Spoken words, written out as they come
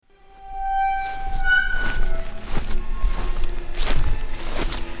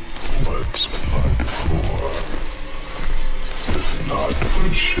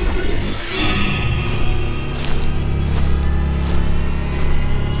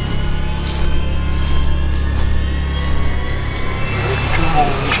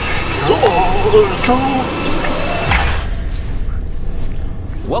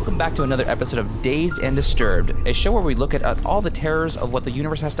Welcome back to another episode of Dazed and Disturbed, a show where we look at all the terrors of what the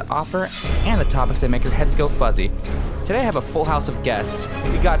universe has to offer and the topics that make your heads go fuzzy. Today I have a full house of guests.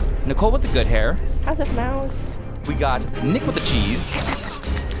 We got Nicole with the good hair. House of Mouse. We got Nick with the cheese.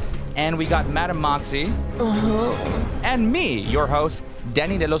 And we got Madam Moxie. And me, your host,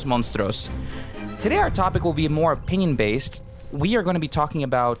 Danny de los Monstros. Today our topic will be more opinion-based. We are going to be talking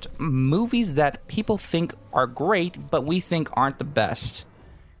about movies that people think are great, but we think aren't the best.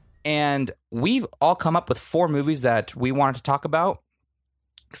 And we've all come up with 4 movies that we wanted to talk about.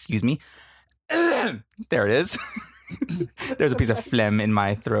 Excuse me. There it is. There's a piece of phlegm in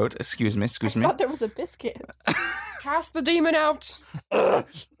my throat. Excuse me. I thought there was a biscuit. Cast the demon out.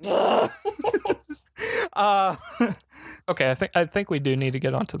 Okay, I think we do need to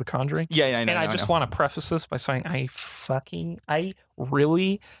get onto The Conjuring. Yeah, I know. And I just want to preface this by saying I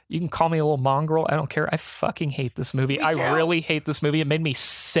really, you can call me a little mongrel, I don't care. I fucking hate this movie. I really hate this movie. It made me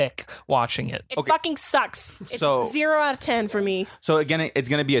sick watching it. It fucking sucks. It's So- 0 out of 10 for me. So again, it's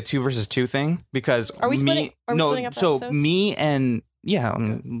going to be a 2 versus 2 thing because Are we splitting up the so episodes? me and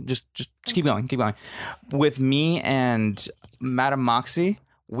just keep going. With me and Madam Moxie,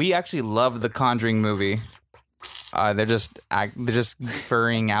 we actually love the Conjuring movie. They're just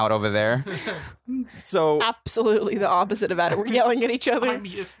furring out over there. So Absolutely the opposite about it. We're yelling at each other.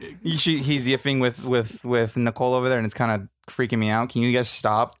 he's yiffing with Nicole over there, and it's kind of freaking me out. Can you guys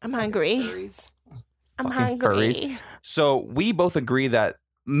stop? I'm hungry. I'm Fucking hungry. furries. So we both agree that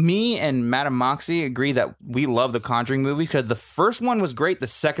me and Madam Moxie agree that we love the Conjuring movie because the first one was great, the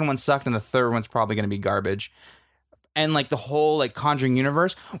second one sucked, and the third one's probably going to be garbage. And like the whole like Conjuring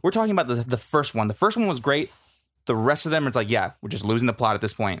universe, we're talking about the first one. The first one was great. The rest of them, it's like, yeah, we're just losing the plot at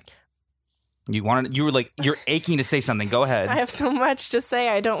this point. You're aching to say something. Go ahead. I have so much to say.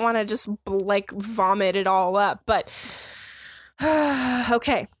 I don't want to just vomit it all up, but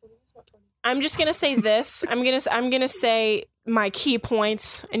okay. I'm just gonna say this. I'm gonna say my key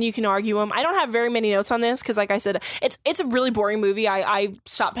points, and you can argue them. I don't have very many notes on this because, like I said, it's a really boring movie. I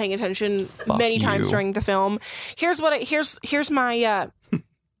stopped paying attention many times during the film. Here's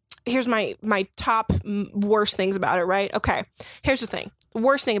my top worst things about it, right? Okay. Here's the thing. The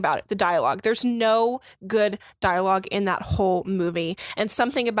worst thing about it, the dialogue. There's no good dialogue in that whole movie. And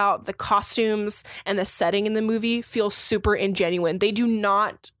something about the costumes and the setting in the movie feels super ingenuine. They do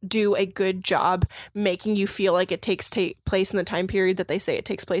not do a good job making you feel like it takes place in the time period that they say it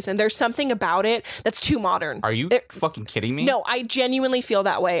takes place in. There's something about it that's too modern. Are you fucking kidding me? No, I genuinely feel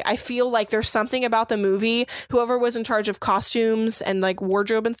that way. I feel like there's something about the movie, whoever was in charge of costumes and like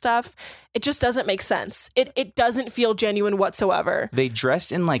wardrobe and stuff, it just doesn't make sense. It doesn't feel genuine whatsoever. They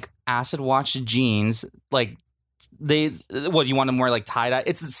dressed in like acid wash jeans, like you want them more like tie-dye?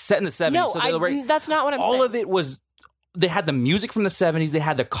 It's set in the 70s. No, so that's not what I'm saying. All of it was, they had the music from the 70s, they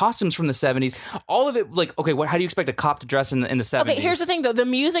had the costumes from the 70s, all of it, like, okay, how do you expect a cop to dress in the 70s? Okay, here's the thing though, the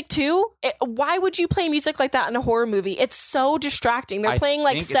music too, why would you play music like that in a horror movie? It's so distracting. They're playing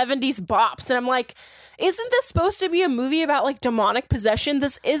like 70s bops, and I'm like, isn't this supposed to be a movie about like demonic possession?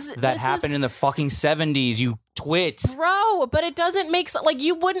 This happened in the fucking 70s, you twit. Bro, but it doesn't make sense. Like,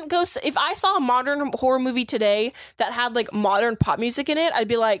 you wouldn't go, if I saw a modern horror movie today that had like modern pop music in it, I'd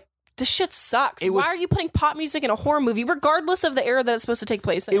be like, this shit sucks. Why are you putting pop music in a horror movie, regardless of the era that it's supposed to take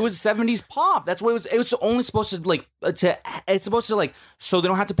place in? It was 70s pop. That's what it was. It was only supposed to it's supposed to like, so they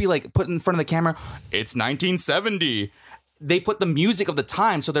don't have to be like put in front of the camera. It's 1970. They put the music of the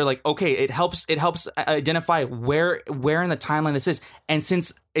time, so they're like, okay, it helps identify where in the timeline this is. And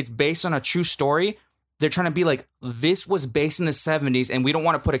since it's based on a true story, they're trying to be like, this was based in the 70s, and we don't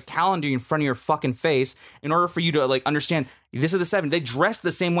want to put a calendar in front of your fucking face in order for you to like understand this is the 70s. They dressed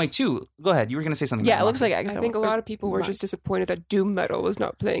the same way too. Go ahead. You were going to say something. Yeah, it looks like Agatha. I think a lot of people were just disappointed that doom metal was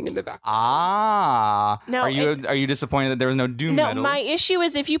not playing in the background. No, are you disappointed that there was no doom metal? No, my issue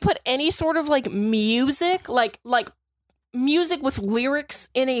is if you put any sort of like music, like music with lyrics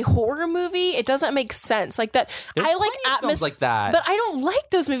in a horror movie, it doesn't make sense. Like that. There's I like films like that, but I don't like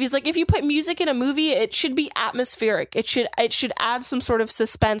those movies. Like, if you put music in a movie, it should be atmospheric. It should add some sort of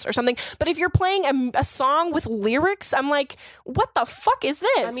suspense or something. But if you're playing a song with lyrics, I'm like, what the fuck is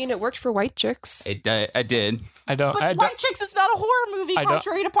this? I mean, it worked for White Chicks. I did. But White Chicks is not a horror movie,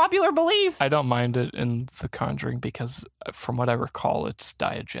 contrary to popular belief. I don't mind it in The Conjuring because, from what I recall, it's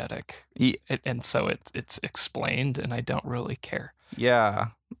diegetic, and so it's explained, and I don't really care. Yeah,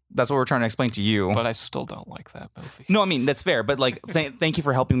 that's what we're trying to explain to you. But I still don't like that movie. No, I mean that's fair. But like, thank you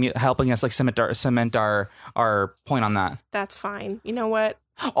for helping us like cement our point on that. That's fine. You know what?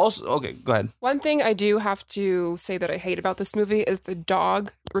 Also, okay, go ahead. One thing I do have to say that I hate about this movie is the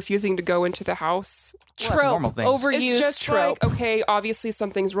dog refusing to go into the house. Well, that's a Trope. normal thing. Overused It's just trope. like, okay, obviously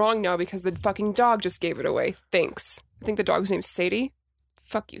something's wrong now because the fucking dog just gave it away. Thanks. I think the dog's name's Sadie.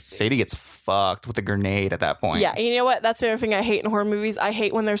 Fuck you, Sadie. Sadie gets fucked with a grenade at that point. Yeah, you know what? That's the other thing I hate in horror movies. I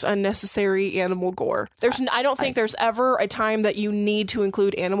hate when there's unnecessary animal gore. I don't think there's ever a time that you need to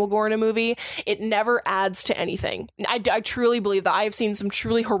include animal gore in a movie. It never adds to anything. I truly believe that. I have seen some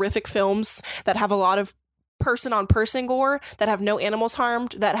truly horrific films that have a lot of person-on-person gore, that have no animals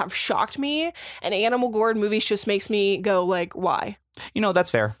harmed, that have shocked me. And animal gore in movies just makes me go like, why? You know, that's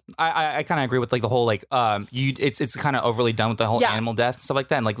fair. I kind of agree with like the whole like it's kind of overly done with the whole Yeah. animal death stuff like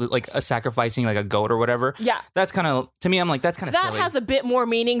that, and like a sacrificing like a goat or whatever. Yeah. That's kind of, to me, I'm like, that's kind of That silly. has a bit more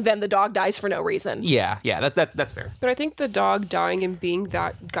meaning than the dog dies for no reason. Yeah, that's fair. But I think the dog dying and being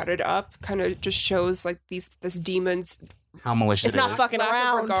that gutted up kind of just shows like this demon's How malicious It's it not is. fucking lack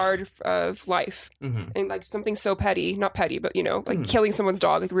around. of regard of life and like something so petty, not petty, but you know, like killing someone's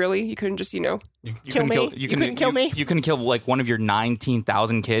dog. Like really, you couldn't just You Kill couldn't me? You couldn't kill me? You couldn't kill like one of your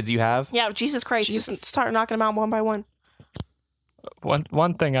 19,000 kids you have. Yeah, Jesus Christ. You just start knocking them out one by one.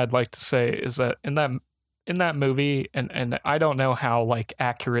 One thing I'd like to say is that in that movie, and I don't know how like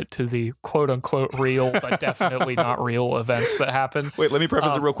accurate to the quote unquote real, but definitely not real events that happen. Wait, let me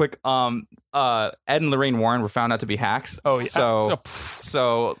preface it real quick. Ed and Lorraine Warren were found out to be hacks. Oh, yeah.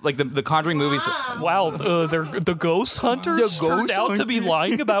 So like the Conjuring movies. Wow, they're the ghost hunters The turned ghost out to be hunter.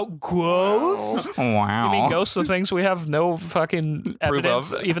 lying about ghosts. Wow. I mean, ghosts are things we have no fucking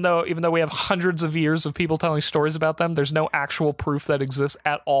evidence. of. Even though we have hundreds of years of people telling stories about them, there's no actual proof that exists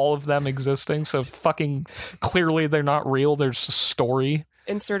at all of them existing. So fucking clearly they're not real. There's a story.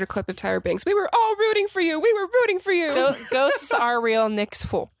 insert a clip of Tyra Banks. We were all rooting for you. We were rooting for you. Ghosts are real. Nick's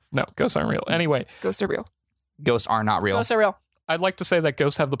full. No, ghosts aren't real. Anyway, Ghosts are real. Ghosts are not real. Ghosts are real. I'd like to say that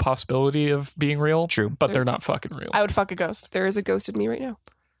ghosts have the possibility of being real. True. But they're not fucking real. I would fuck a ghost. There is a ghost in me right now.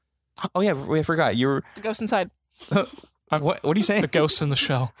 Oh yeah, I forgot. You were. The ghost inside. What are you saying? The ghosts in the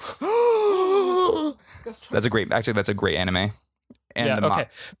show. That's a great anime. And Yeah, the okay.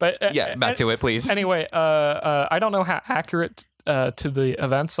 But yeah, back to it, please. Anyway, I don't know how accurate to the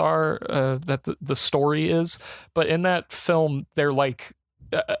events are that the story is, but in that film, they're like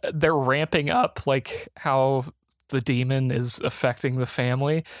they're ramping up like how the demon is affecting the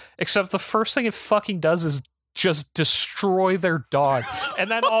family. Except the first thing it fucking does is just destroy their dog,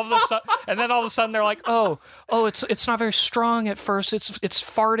 and then all of a sudden they're like, oh, it's not very strong at first. It's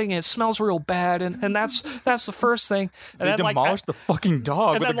farting. It smells real bad, and that's the first thing. And They then, like, demolished the fucking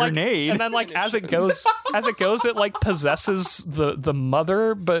dog with a grenade. and then like as it goes, it like possesses the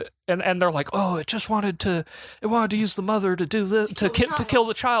mother, but and they're like, oh, it wanted to use the mother to do this to kill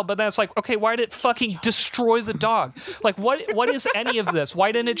the child, but then it's like, okay, why did it fucking destroy the dog? Like what is any of this?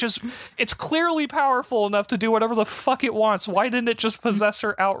 Why didn't it just? It's clearly powerful enough to do whatever the fuck it wants. Why didn't it just possess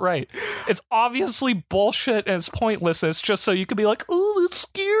her outright? It's obviously bullshit and it's pointless. It's just so you could be like, oh, it's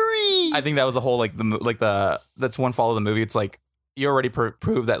scary. I think that was the whole that's one fall of the movie. It's like you already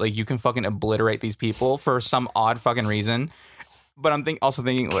proved that like you can fucking obliterate these people for some odd fucking reason. But I'm also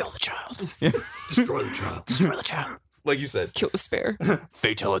thinking Kill the child. destroy the child. Destroy the child. Like you said, Kill the spare.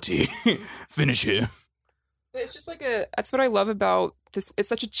 fatality, finish him. It's just like that's what I love about this. It's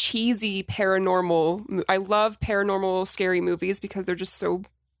such a cheesy paranormal. I love paranormal scary movies because they're just so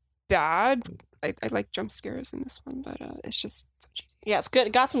bad. I like jump scares in this one, but it's just so cheesy. Yeah, it's good.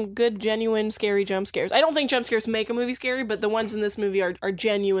 It got some good, genuine, scary jump scares. I don't think jump scares make a movie scary, but the ones in this movie are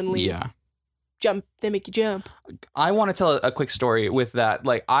genuinely jump. They make you jump. I want to tell a quick story with that.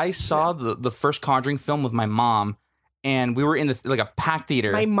 Like I saw the first Conjuring film with my mom, and we were in a packed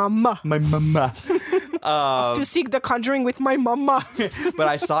theater. My mama. To seek the Conjuring with my mama. But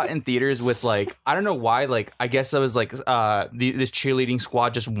I saw it in theaters with like, I don't know why, like I guess it was like this cheerleading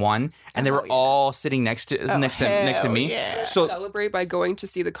squad just won, and they were all sitting next to me. yeah. So Celebrate by going to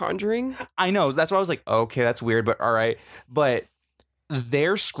see The Conjuring. I know, that's why I was like, okay, that's weird, but all right. But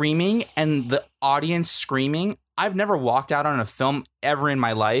they're screaming and the audience screaming. I've never walked out on a film ever in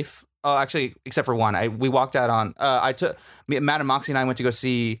my life. Oh, actually, except for one. We walked out on. Matt and Moxie and I went to go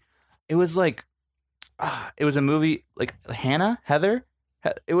see. It was like. It was a movie like Heather.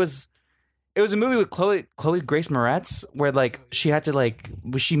 It was a movie with Chloe Grace Moretz where like she had to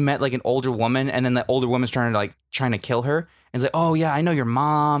she met like an older woman, and then the older woman's trying to kill her, and it's like, oh yeah, I know your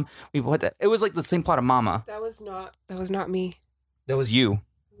mom. It was like the same plot of Mama. That was not me. That was you.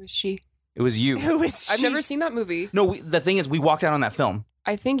 It was she. It was you. Who is she? I've never seen that movie. No, the thing is, we walked out on that film.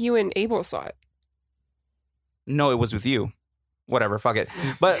 I think you and Abel saw it. No, it was with you. whatever, fuck it.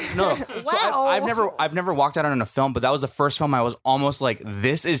 But no, so Wow. I've never walked out on a film, but that was the first film I was almost like,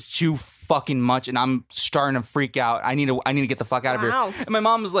 this is too fucking much, and I'm starting to freak out. I need to get the fuck out of Wow. here. And my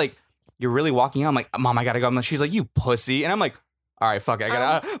mom was like, "You're really walking out?" I'm like, "Mom, I gotta go." She's like, "You pussy," and I'm like, "All right, fuck it. I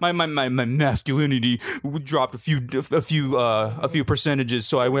gotta my masculinity dropped a few percentages,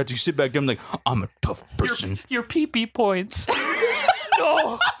 so I had to sit back down. I'm like, I'm a tough person." Your pee-pee points.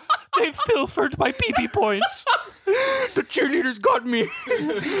 No, they've pilfered my pee-pee points. The cheerleaders got me.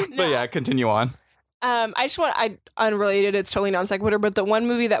 But yeah, continue on. I unrelated, it's totally non sequitur, but the one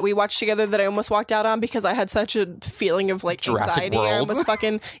movie that we watched together that I almost walked out on because I had such a feeling of like Jurassic anxiety. I World. almost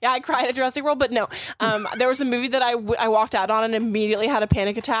I cried at Jurassic World, but no. There was a movie that I walked out on and immediately had a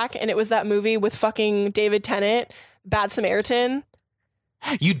panic attack, and it was that movie with fucking David Tennant, Bad Samaritan.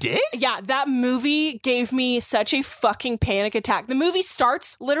 You did? Yeah, that movie gave me such a fucking panic attack. The movie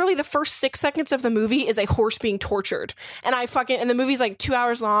starts, literally the first 6 seconds of the movie is a horse being tortured. And the movie's like 2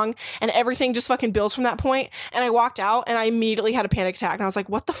 hours long, and everything just fucking builds from that point. And I walked out and I immediately had a panic attack. And I was like,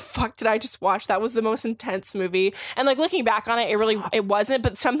 what the fuck did I just watch? That was the most intense movie. And like looking back on it, it wasn't,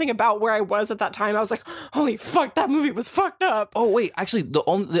 but something about where I was at that time, I was like, holy fuck, that movie was fucked up. Oh wait, actually,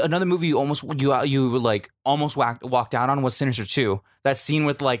 another movie you almost walked out on was Sinister 2. That scene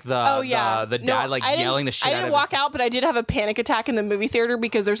with like the dad yelling the shit out of I didn't walk out, but I did have a panic attack in the movie theater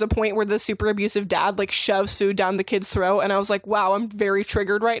because there's a point where the super abusive dad like shoves food down the kid's throat, and I was like, wow, I'm very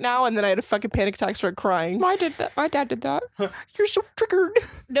triggered right now. And then I had a fucking panic attack, started crying. My dad did that. You're so triggered.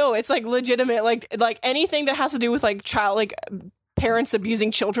 No, it's like legitimate, like anything that has to do with like parents abusing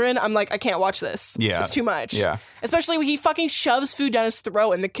children, I'm like, I can't watch this. Yeah. It's too much. Yeah. Especially when he fucking shoves food down his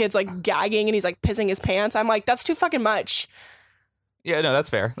throat and the kid's like gagging and he's like pissing his pants. I'm like, that's too fucking much. Yeah, no, that's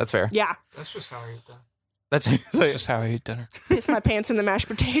fair. That's fair. Yeah. That's just how I eat dinner. That's Just how I eat dinner. Piss my pants in the mashed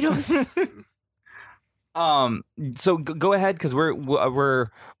potatoes. So go ahead, because we're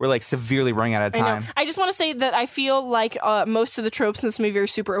like severely running out of I time. know. I just want to say that I feel like most of the tropes in this movie are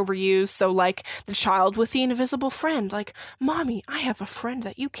super overused. So like the child with the invisible friend, like, mommy, I have a friend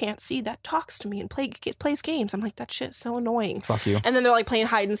that you can't see that talks to me and plays games. I'm like, that shit's so annoying. Fuck you. And then they're like playing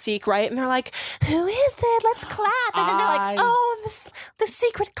hide and seek, right? And they're like, who is it? Let's clap. And then they're like, oh, the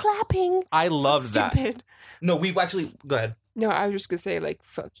secret clapping. I love that. Stupid. No, we actually go ahead. No, I was just gonna say like,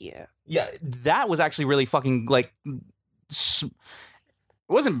 fuck yeah. Yeah, that was actually really fucking like. It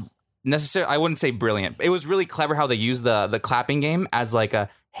wasn't necessarily. I wouldn't say brilliant. It was really clever how they used the clapping game as like a,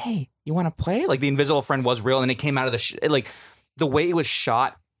 hey, you want to play? Like the invisible friend was real, and it came out of like the way it was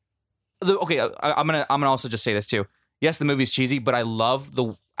shot. Okay, I'm gonna also just say this too. Yes, the movie's cheesy, but I love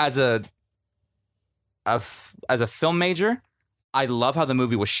as a film major, I love how the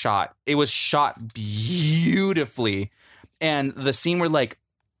movie was shot. It was shot beautifully. And the scene where like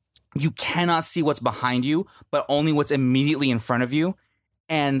you cannot see what's behind you, but only what's immediately in front of you,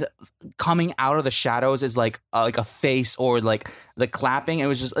 and coming out of the shadows is like a face or like the clapping. It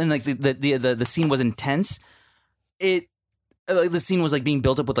was just, and like the scene was intense. The scene was like being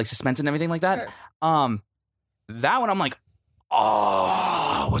built up with like suspense and everything like that. Sure. That one I'm like,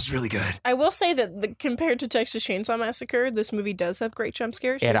 oh, it was really good. I will say that compared to Texas Chainsaw Massacre, this movie does have great jump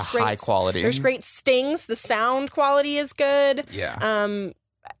scares. It had a There's great- high quality. There's great stings. The sound quality is good. Yeah.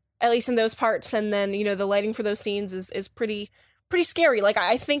 At least in those parts, and then the lighting for those scenes is pretty scary. Like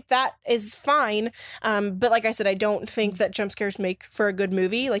I think that is fine. But like I said, I don't think that jump scares make for a good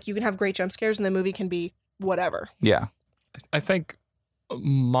movie. Like you can have great jump scares, and the movie can be whatever. Yeah. I think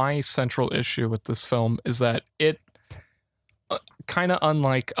my central issue with this film is that it, kind of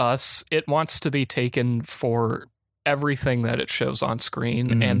unlike Us, it wants to be taken for everything that it shows on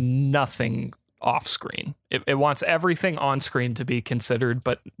screen and nothing off screen. It wants everything on screen to be considered,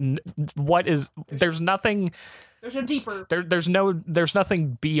 but there's nothing. There's no deeper. There's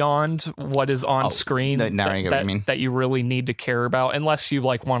nothing beyond what is on screen that you really need to care about, unless you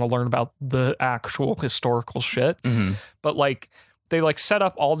like want to learn about the actual historical shit. But like they like set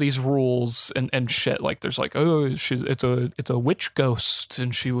up all these rules and shit. Like there's like, oh, it's a witch ghost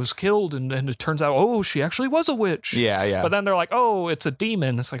and she was killed, and it turns out, oh, she actually was a witch. Yeah. But then they're like, oh, it's a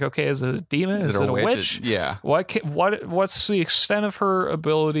demon. It's like, okay, is it a demon? Is it a witch? Yeah. What's the extent of her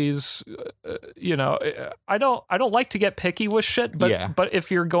abilities? I don't like to get picky with shit, but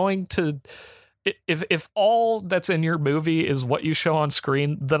if you're going to, if all that's in your movie is what you show on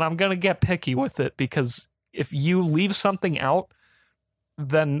screen, then I'm gonna get picky with it, because if you leave something out,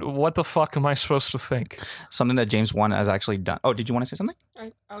 then what the fuck am I supposed to think? Something that James Wan has actually done. Oh, did you want to say something?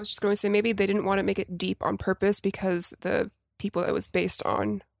 I was just going to say maybe they didn't want to make it deep on purpose because the people it was based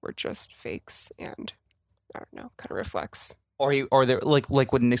on were just fakes, and I don't know, kind of reflects. Or they're like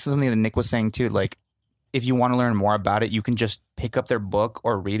what Nick, something that Nick was saying too. Like if you want to learn more about it, you can just pick up their book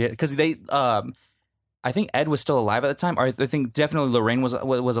or read it because they. I think Ed was still alive at the time, or I think definitely Lorraine was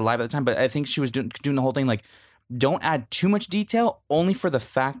alive at the time. But I think she was doing the whole thing like, don't add too much detail, only for the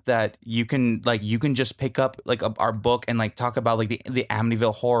fact that you can just pick up like our book and like talk about like the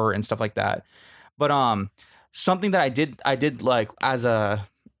Amityville horror and stuff like that. But something that I did like as I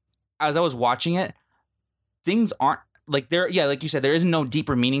was watching it, things aren't like there. Yeah, like you said, there is no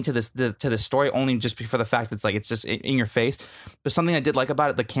deeper meaning to the story, only just for the fact that it's just in your face. But something I did like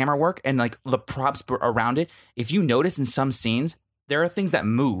about it, the camera work and like the props around it. If you notice in some scenes, there are things that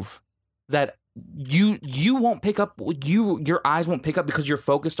move that you won't pick up. Your eyes won't pick up because you're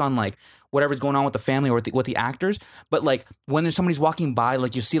focused on like whatever's going on with the family or with the actors. But like when there's somebody's walking by,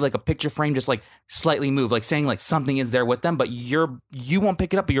 like you see like a picture frame just like slightly move, like saying like something is there with them, but you won't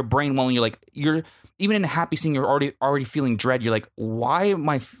pick it up, but your brain won't. You're even in a happy scene, you're already feeling dread. You're like, why am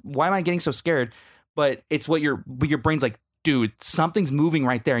I getting so scared? But it's what your brain's like, dude, something's moving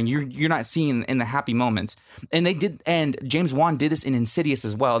right there, and you're not seeing in the happy moments. And James Wan did this in Insidious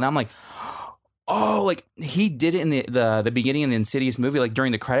as well. And I'm like, oh, like he did it in the beginning of the Insidious movie, like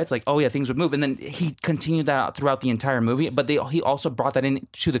during the credits, like, oh yeah, things would move. And then he continued that out throughout the entire movie. But he also brought that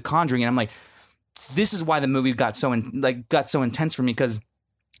into The Conjuring. And I'm like, this is why the movie got so intense for me, because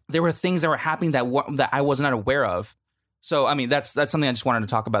there were things that were happening that I was not aware of. So, I mean, that's something I just wanted to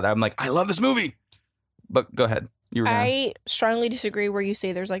talk about. That I'm like, I love this movie. But go ahead. I strongly disagree where you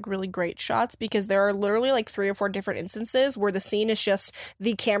say there's like really great shots, because there are literally like 3 or 4 different instances where the scene is just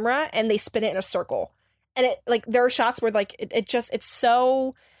the camera and they spin it in a circle. And it like there are shots where like it's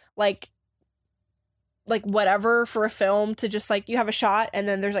so like whatever for a film to just like you have a shot and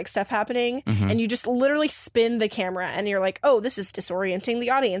then there's like stuff happening and you just literally spin the camera and you're like, oh, this is disorienting the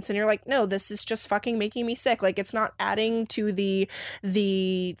audience, and you're like, no, this is just fucking making me sick. Like it's not adding to the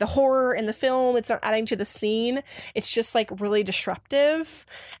horror in the film, it's not adding to the scene, it's just like really disruptive.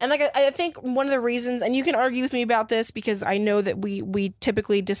 And like I think one of the reasons, and you can argue with me about this because I know that we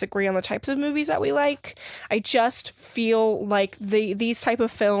typically disagree on the types of movies that we like, I just feel like these type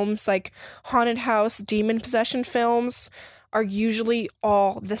of films, like haunted house, demon possession films, are usually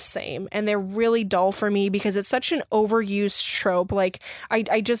all the same, and they're really dull for me because it's such an overused trope. Like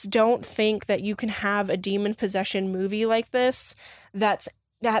I just don't think that you can have a demon possession movie like this that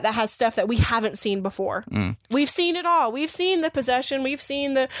has stuff that we haven't seen before. We've seen it all. We've seen the possession. We've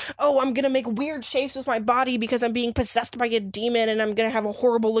seen I'm going to make weird shapes with my body because I'm being possessed by a demon and I'm going to have a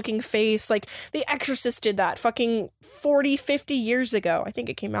horrible looking face. Like The Exorcist did that fucking 40, 50 years ago. I think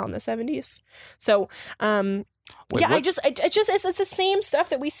it came out in the 70s. So, Wait, yeah, what? It's the same stuff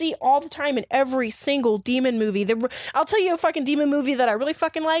that we see all the time in every single demon movie. I'll tell you a fucking demon movie that I really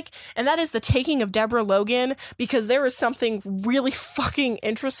fucking like, and that is The Taking of Deborah Logan, because there is something really fucking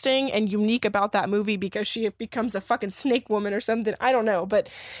interesting and unique about that movie because she becomes a fucking snake woman or something. I don't know, but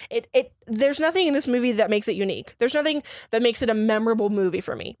there's nothing in this movie that makes it unique. There's nothing that makes it a memorable movie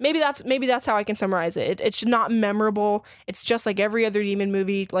for me. Maybe that's how I can summarize it. It's not memorable. It's just like every other demon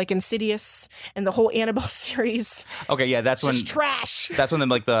movie, like Insidious and the whole Annabelle series. Okay, yeah, that's when just trash. That's when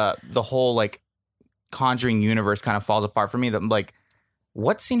like the whole like Conjuring universe kind of falls apart for me. That like,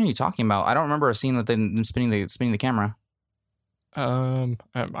 what scene are you talking about? I don't remember a scene with them spinning the camera. I'm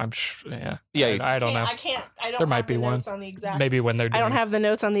sure. Yeah. I don't know. I don't There have might be the one. notes on the exact. Maybe when they're I doing. don't have the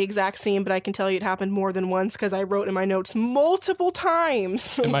notes on the exact scene, but I can tell you it happened more than once because I wrote in my notes multiple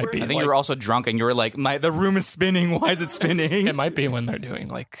times. It might be. I think you were also drunk and you were like, the room is spinning. Why is it spinning? It might be when they're doing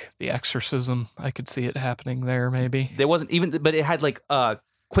like the exorcism. I could see it happening there. Maybe There wasn't even, but it had like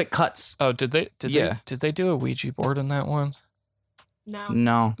quick cuts. Oh, did they? Yeah. Did they do a Ouija board in that one?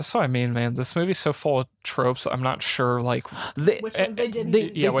 No. That's what I mean, man. This movie's so full of tropes. I'm not sure, like, Which ones they didn't?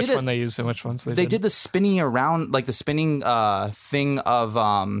 which one they used and which ones they did the spinning around, like the spinning thing of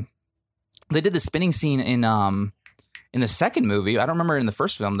they did the spinning scene in the second movie. I don't remember in the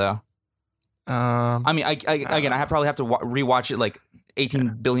first film though. I mean, I probably have to rewatch it like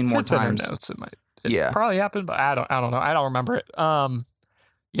 18 billion more it's in our times. notes. It probably happened, but I don't know. I don't remember it.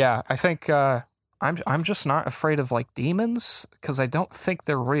 Yeah, I think I'm just not afraid of like demons because I don't think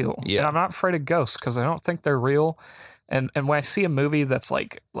they're real. Yeah. And I'm not afraid of ghosts because I don't think they're real. And when I see a movie that's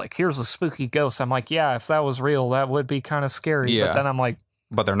like here's a spooky ghost, I'm like, yeah, if that was real, that would be kind of scary. Yeah. But then I'm like,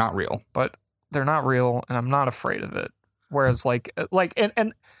 But they're not real. but they're not real, and I'm not afraid of it. Whereas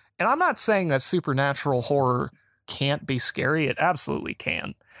and I'm not saying that supernatural horror can't be scary. It absolutely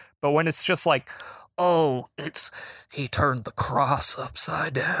can. But when it's just like, oh, he turned the cross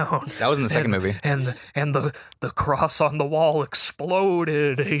upside down. That was in the second movie. And the cross on the wall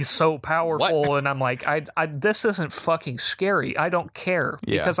exploded. He's so powerful. What? And I'm like, I this isn't fucking scary. I don't care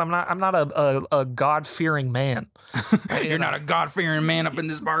because I'm not a God-fearing man. You're not a God-fearing man up in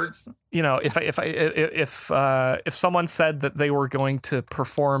this parts. You know, if someone said that they were going to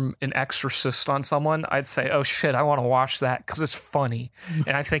perform an exorcist on someone, I'd say, oh shit, I want to watch that because it's funny.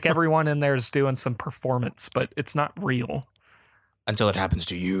 And I think everyone in there is doing some performance, but it's not real. Until it happens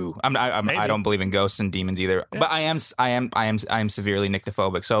to you. I don't believe in ghosts and demons either. Yeah. But I am severely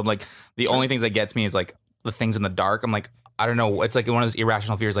nyctophobic. So like the only things that gets me is like the things in the dark. I'm like, I don't know. It's like one of those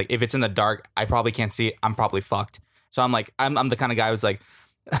irrational fears. Like if it's in the dark, I probably can't see it. I'm probably fucked. So I'm like, I'm the kind of guy who's like,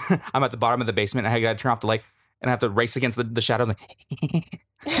 I'm at the bottom of the basement and I gotta turn off the light and I have to race against the shadows. Like,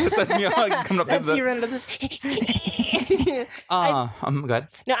 that's me, like, coming up. That's you run into this. I'm good.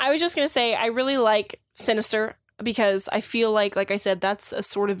 No, I was just gonna say I really like Sinister because I feel like I said, that's a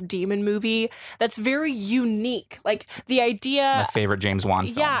sort of demon movie that's very unique. Like the idea. My favorite James Wan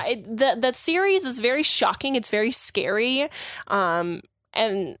films. Yeah, that series is very shocking. It's very scary.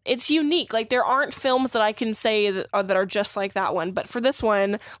 And it's unique. Like there aren't films that I can say that are just like that one. But for this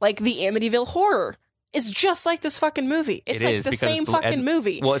one, like the Amityville Horror is just like this fucking movie. It's like the same fucking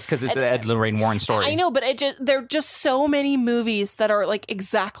movie. Well, it's because it's the Ed Lorraine Warren story. I know, but there are just so many movies that are like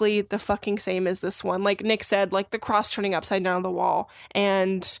exactly the fucking same as this one. Like Nick said, like the cross turning upside down on the wall,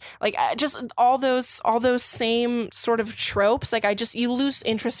 and like just all those same sort of tropes. Like you lose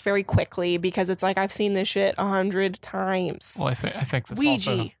interest very quickly because it's like I've seen this shit 100 times. Well, I think this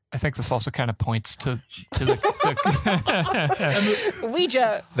Ouija. I think this also kind of points to the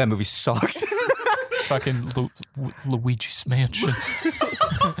Ouija. That movie sucks. Fucking Luigi's Mansion.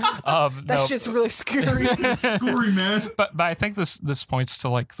 That shit's really scary. Scary, man. But I think this points to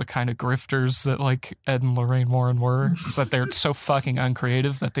like the kind of grifters that like Ed and Lorraine Warren were. Is that they're so fucking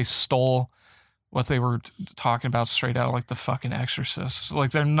uncreative that they stole what they were talking about straight out of like the fucking Exorcist.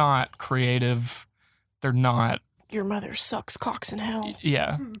 Like they're not creative. They're not. Your mother sucks cocks in hell.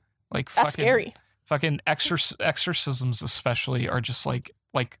 Yeah, like that's scary. Fucking exorcisms especially are just like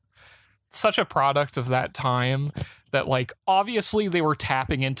such a product of that time that like obviously they were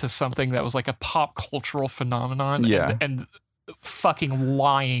tapping into something that was like a pop cultural phenomenon. Yeah. and fucking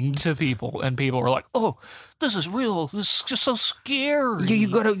lying to people, and people were like, "Oh, this is real. This is just so scary." Yeah, you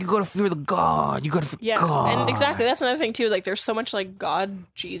gotta fear the God. You gotta fear God. And exactly, that's another thing too. Like, there's so much like God,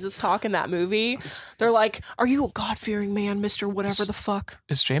 Jesus talk in that movie. They're like, "Are you a God-fearing man, Mister Whatever the fuck?"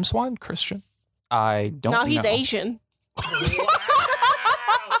 Is James Wan Christian? I don't. No, he's know. Asian.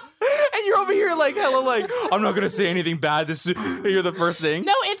 And you're over here like hella like, I'm not gonna say anything bad. You're the first thing.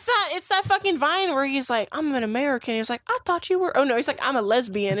 No, it's that fucking Vine where he's like, I'm an American. He's like, I thought you were. Oh no, he's like, I'm a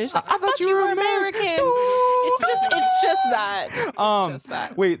lesbian. And he's like, I thought you were American. It's just that. It's just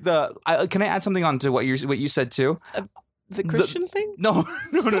that. Wait, can I add something on to what you said too? The Christian thing? No.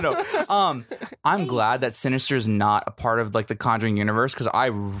 I'm glad that Sinister is not a part of like the Conjuring universe because I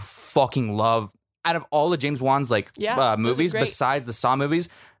fucking love, out of all of James Wan's like movies besides the Saw movies,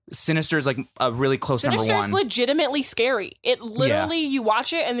 Sinister is like a really close number one. Sinister is legitimately scary. It literally, you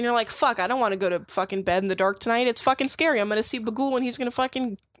watch it and then you're like, fuck, I don't want to go to fucking bed in the dark tonight. It's fucking scary. I'm going to see Bagul and he's going to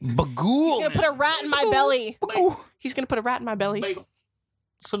fucking... Bagul? He's going to put a rat in my belly. Bagul. He's going to put a rat in my belly. Bagel.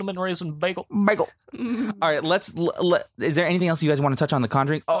 Cinnamon raisin bagel. Bagel. All right, is there anything else you guys want to touch on The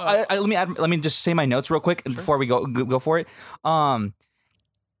Conjuring? Oh, let me just say my notes real quick before we go for it.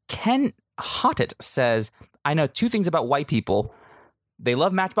 Ken Hottet says, I know two things about white people. They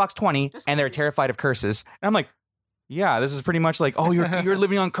love Matchbox 20 and they're terrified of curses. And I'm like, yeah, this is pretty much like, oh, you're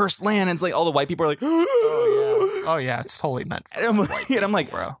living on cursed land. And it's like all the white people are like, oh yeah, it's totally meant for and I'm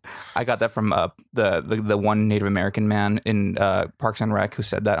like, bro. I got that from the one Native American man in Parks and Rec who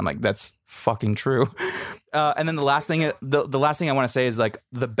said that. I'm like, that's fucking true. And then the last thing I want to say is like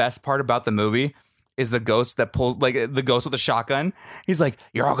the best part about the movie is the ghost that pulls, like the ghost with the shotgun. He's like,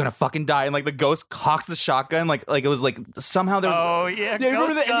 you're all gonna fucking die. And like the ghost cocks the shotgun. Like it was like somehow there's. Oh yeah,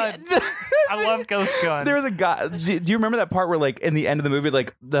 Ghost Gun. I love Ghost Gun. There was a guy. Do you remember that part where like in the end of the movie,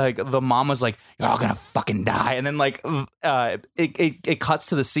 like the mom was like, you're all gonna fucking die. And then like it cuts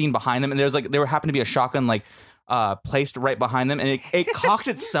to the scene behind them. And there happened to be a shotgun like placed right behind them, and it cocks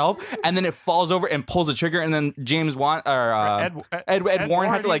itself, and then it falls over and pulls the trigger, and then James Wan or Ed Warren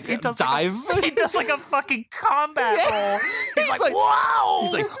had to like dive. He does like a fucking combat roll. He's like, wow.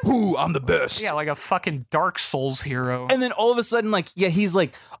 He's like, ooh, I'm the best. Yeah, like a fucking Dark Souls hero. And then all of a sudden, like, yeah, he's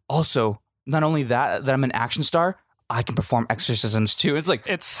like, also, not only that I'm an action star, I can perform exorcisms too. It's like,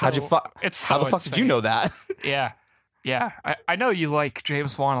 how the fuck did you know that? Yeah. Yeah, I know you like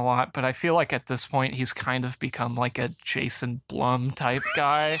James Wan a lot, but I feel like at this point he's kind of become like a Jason Blum type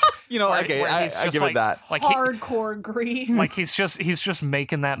guy. Okay, I give it that. Like Hardcore agree. like he's just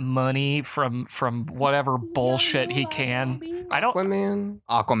making that money from whatever bullshit he can.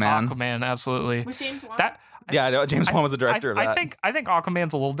 Aquaman, absolutely. Was James Wan? Yeah, James Wan was the director of that. I think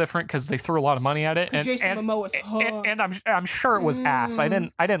Aquaman's a little different because they threw a lot of money at it, and Jason Momoa was and I'm sure it was ass. I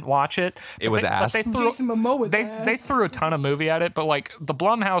didn't watch it. It was ass. But Jason Momoa was they ass. threw a ton of movie at it, but like the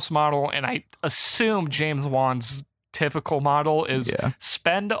Blumhouse model, and I assume James Wan's typical model is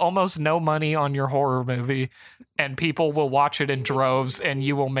spend almost no money on your horror movie, and people will watch it in droves, and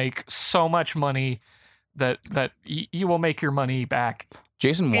you will make so much money that you will make your money back.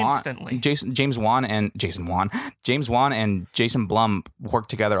 James Wan and Jason Blum worked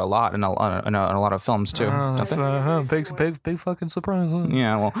together a lot in a lot of films too. That's big fucking surprise. Huh?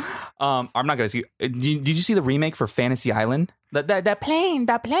 Yeah, well, I'm not gonna see. Did you see the remake for Fantasy Island? That plane.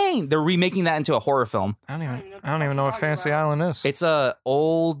 They're remaking that into a horror film. I don't even know what Fantasy Island is. It's a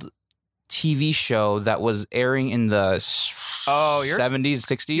old TV show that was airing in the 70s,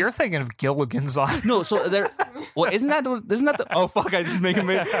 60s. You're thinking of Gilligan's Island. No, so there. Well, isn't that the? Oh fuck! I just make him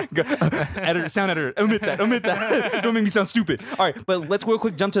sound editor. Omit that. Don't make me sound stupid. All right, but let's real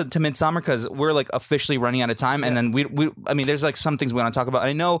quick jump to Midsommar because we're like officially running out of time, and then we I mean, there's like some things we want to talk about.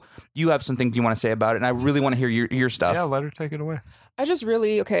 I know you have some things you want to say about it, and I really want to hear your stuff. Yeah, let her take it away. I just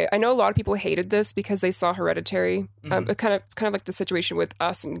really I know a lot of people hated this because they saw Hereditary. It's kind of like the situation with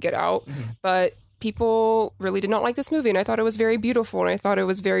Us and Get Out, but people really did not like this movie, and I thought it was very beautiful, and I thought it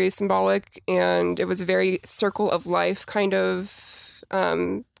was very symbolic, and it was a very circle of life kind of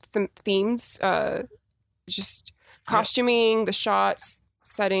themes. Just costuming, the shots,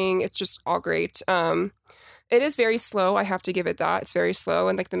 setting, it's just all great. It is very slow. I have to give it that. It's very slow,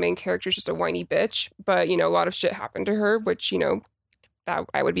 and like the main character is just a whiny bitch. But a lot of shit happened to her, which that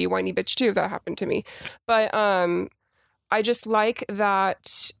I would be a whiny bitch too if that happened to me. But I just like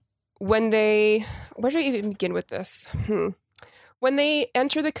that when where do I even begin with this? When they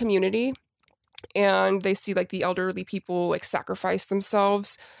enter the community and they see like the elderly people like sacrifice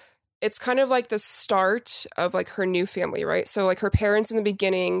themselves, it's kind of like the start of like her new family, right? So like her parents in the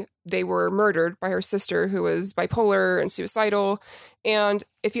beginning, they were murdered by her sister who was bipolar and suicidal. And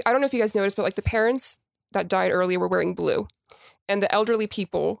I don't know if you guys noticed, but like the parents that died earlier were wearing blue, and the elderly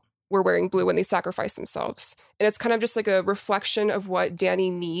people were wearing blue when they sacrificed themselves. And it's kind of just like a reflection of what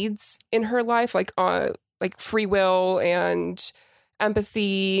Dani needs in her life, like free will and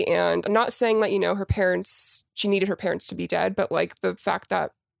empathy. And I'm not saying that, she needed her parents to be dead, but like the fact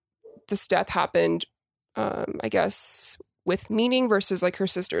that this death happened, I guess, with meaning versus like her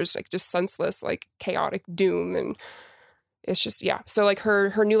sister's like just senseless, like chaotic doom. And it's just, So like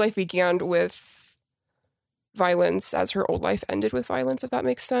her new life began with violence as her old life ended with violence, if that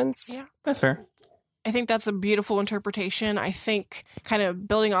makes sense. Yeah, that's fair. I think that's a beautiful interpretation. I think kind of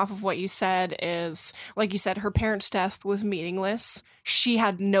building off of what you said is, like you said, her parents' death was meaningless. She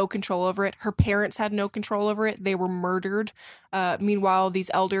had no control over it. Her parents had no control over it. They were murdered. Meanwhile, these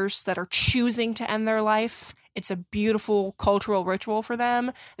elders that are choosing to end their life, it's a beautiful cultural ritual for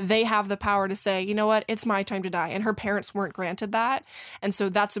them. They have the power to say, you know what, it's my time to die. And her parents weren't granted that. And so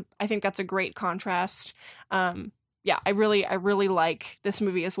I think that's a great contrast. I really like this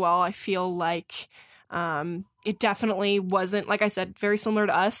movie as well. I feel like it definitely wasn't, like I said, very similar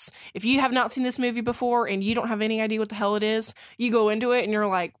to Us. If you have not seen this movie before and you don't have any idea what the hell it is, you go into it and you're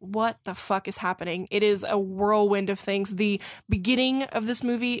like, what the fuck is happening? It is a whirlwind of things. The beginning of this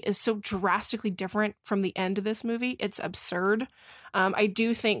movie is so drastically different from the end of this movie. It's absurd. I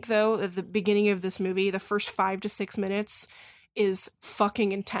do think, though, that the beginning of this movie, the first 5 to 6 minutes, is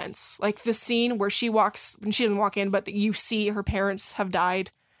fucking intense. Like the scene where she doesn't walk in, but you see her parents have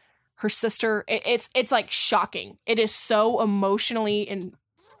died. Her sister, it's like shocking. It is so emotionally and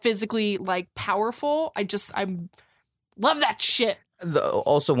physically like powerful. I love that shit.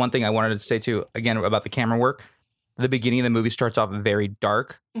 Also, one thing I wanted to say too, again, about the camera work. The beginning of the movie starts off very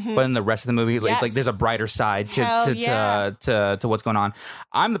dark, but in the rest of the movie, it's like there's a brighter side to what's going on.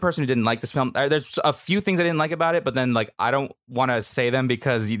 I'm the person who didn't like this film. There's a few things I didn't like about it, but then like I don't want to say them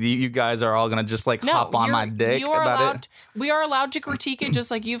because you guys are all gonna just like hop on my dick about it. We are allowed to critique it, just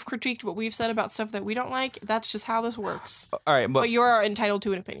like you've critiqued what we've said about stuff that we don't like. That's just how this works. All right, but you are entitled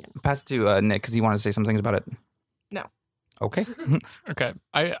to an opinion. Pass it to Nick because he wanted to say some things about it. No. Okay. Okay.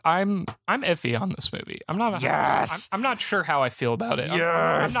 I'm iffy on this movie. I'm not sure how I feel about it.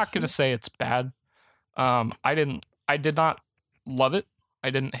 I'm not going to say it's bad. I did not love it. I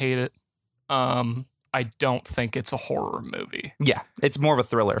didn't hate it. I don't think it's a horror movie. Yeah, it's more of a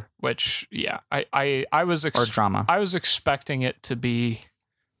thriller Which, yeah, I was or drama. I was expecting it to be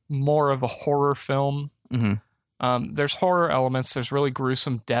more of a horror film. Mm-hmm. There's horror elements. There's really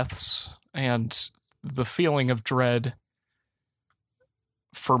gruesome deaths, and the feeling of dread,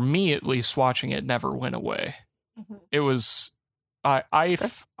 for me at least, watching it never went away. Mm-hmm. It was, I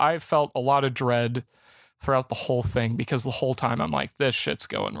felt a lot of dread throughout the whole thing because the whole time I'm like, this shit's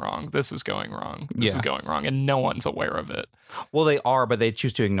going wrong. This is going wrong. This is going wrong, and no one's aware of it. Well, they are, but they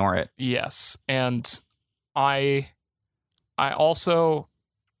choose to ignore it. Yes, and I also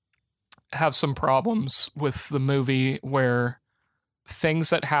have some problems with the movie where things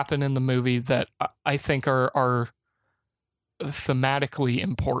that happen in the movie that I think are thematically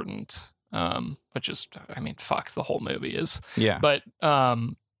important, which is, I mean, fuck, the whole movie is. Yeah. But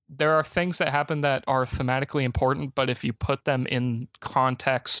there are things that happen that are thematically important, but if you put them in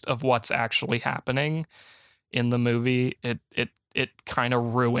context of what's actually happening in the movie, it kind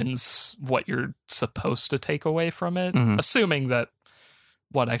of ruins what you're supposed to take away from it, assuming that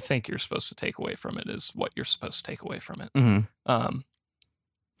what I think you're supposed to take away from it is what you're supposed to take away from it. Mm-hmm.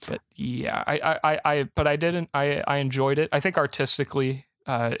 But yeah, I enjoyed it. I think artistically,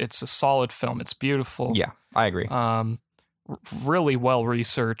 it's a solid film. It's beautiful. Yeah, I agree. Really well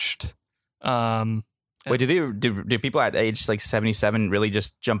researched. Wait, do people at age like 77 really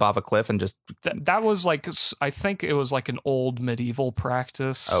just jump off a cliff and just? That was like, I think it was like an old medieval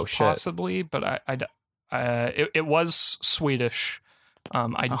practice. Oh shit. Possibly, but it was Swedish.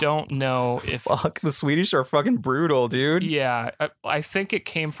 I don't know if Fuck, the Swedish are fucking brutal, dude. Yeah, I think it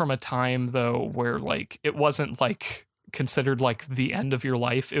came from a time though where like it wasn't like considered like the end of your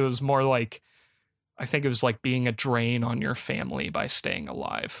life. It was more like, I think it was like being a drain on your family by staying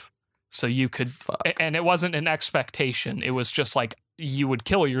alive. So you could, and it wasn't an expectation. It was just like you would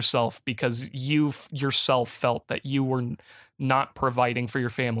kill yourself because you yourself felt that you were not providing for your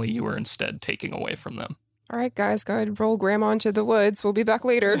family. You were instead taking away from them. All right, guys, go ahead and roll Grandma into the woods. We'll be back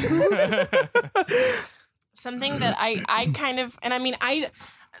later. Something that I kind of, and I mean,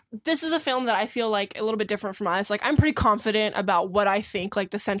 this is a film that I feel like a little bit different from us. Like, I'm pretty confident about what I think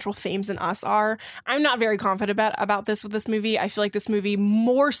like the central themes in Us are. I'm not very confident about this with this movie. I feel like this movie,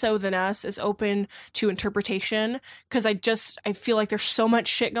 more so than Us, is open to interpretation because I feel like there's so much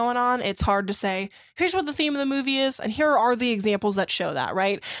shit going on. It's hard to say, here's what the theme of the movie is, and here are the examples that show that,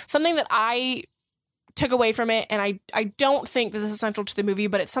 right? Something that I took away from it, and I don't think that this is central to the movie,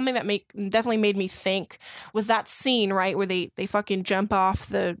 but it's something that definitely made me think, was that scene, right, where they fucking jump off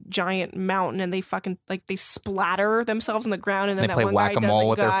the giant mountain and they fucking like they splatter themselves on the ground, and then they that play one guy whack-a-mole doesn't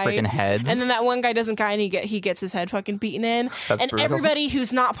with guy, their freaking heads, and then that one guy doesn't guy, and he gets his head fucking beaten in. That's and brutal. Everybody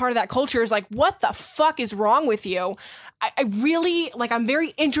who's not part of that culture is like, what the fuck is wrong with you? I really like, I'm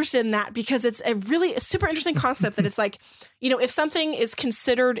very interested in that because it's a super interesting concept that it's like, you know, if something is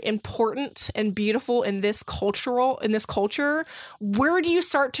considered important and beautiful in this culture, where do you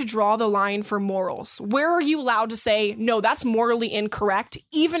start to draw the line for morals? Where are you allowed to say, no, that's morally incorrect,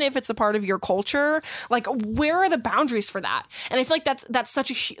 even if it's a part of your culture? Like, where are the boundaries for that? And I feel like that's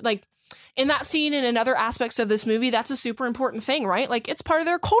such a, like, in that scene and in other aspects of this movie, that's a super important thing, right? Like, it's part of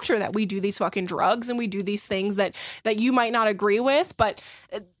their culture that we do these fucking drugs and we do these things that you might not agree with, but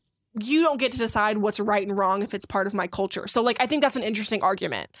you don't get to decide what's right and wrong if it's part of my culture. So, like, I think that's an interesting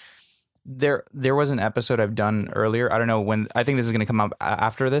argument. There was an episode I've done earlier. I don't know when. I think this is going to come up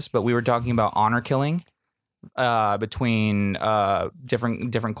after this, but we were talking about honor killing between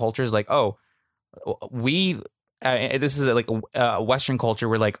different cultures. Like, oh, this is like a Western culture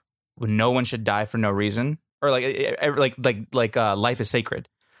where like no one should die for no reason, or like life is sacred.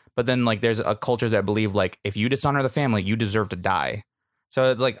 But then like there's a culture that believe like if you dishonor the family, you deserve to die.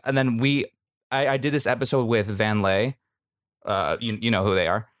 So it's like, and then I did this episode with Van Lay. You know who they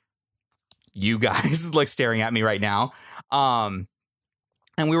are. You guys like staring at me right now. And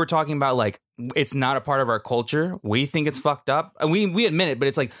we were talking about like, it's not a part of our culture. We think it's fucked up. And we admit it, but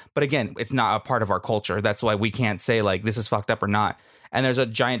it's like, but again, it's not a part of our culture. That's why we can't say like, this is fucked up or not. And there's a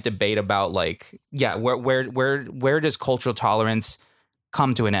giant debate about like, yeah, where does cultural tolerance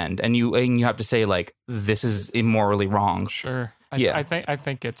come to an end? And you have to say like, this is immorally wrong. Sure. Yeah. I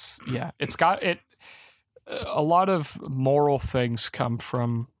think it's got it. A lot of moral things come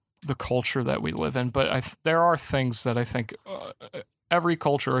from the culture that we live in, but there are things that I think every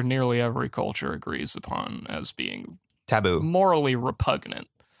culture or nearly every culture agrees upon as being taboo, morally repugnant.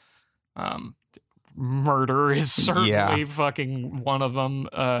 Murder is certainly fucking one of them.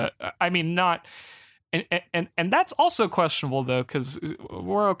 I mean, not. And that's also questionable though, because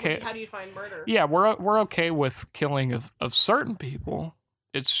we're okay. How do you find murder? Yeah, we're okay with killing of certain people.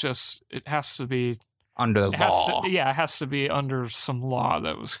 It's just it has to be under the law. It has to be under some law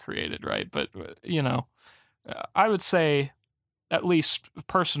that was created, right? But, I would say, at least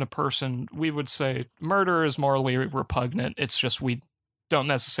person to person, we would say murder is morally repugnant. It's just we don't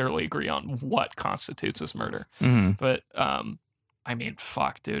necessarily agree on what constitutes as murder. Mm-hmm. But, I mean,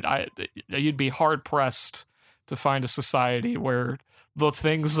 fuck, dude. You'd be hard-pressed to find a society where the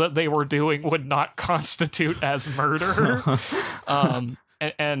things that they were doing would not constitute as murder.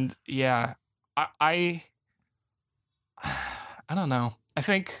 And yeah, I don't know. I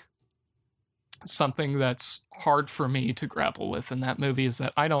think something that's hard for me to grapple with in that movie is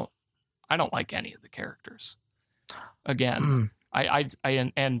that I don't like any of the characters. Again,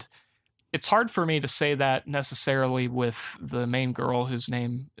 and it's hard for me to say that necessarily with the main girl whose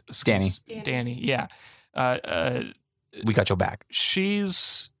name is Danny. Yeah. We got your back.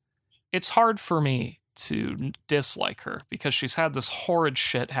 It's hard for me to dislike her because she's had this horrid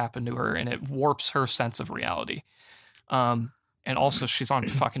shit happen to her and it warps her sense of reality. And also she's on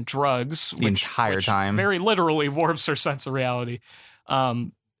fucking drugs. The entire time. Very literally warps her sense of reality.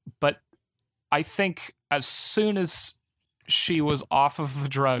 But I think as soon as she was off of the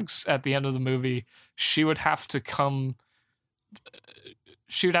drugs at the end of the movie, she would have to come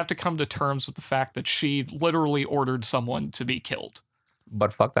to terms with the fact that she literally ordered someone to be killed.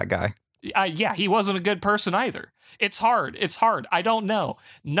 But fuck that guy. Yeah, he wasn't a good person either. It's hard. I don't know.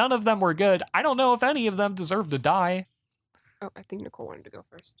 None of them were good. I don't know if any of them deserve to die. Oh, I think Nicole wanted to go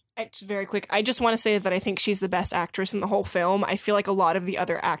first. It's very quick. I just want to say that I think she's the best actress in the whole film. I feel like a lot of the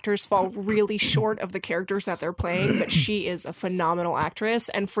other actors fall really short of the characters that they're playing, but she is a phenomenal actress,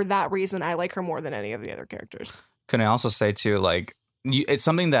 and for that reason, I like her more than any of the other characters. Can I also say too, like, it's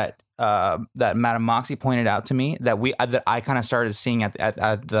something that that Madame Moxie pointed out to me that I kind of started seeing at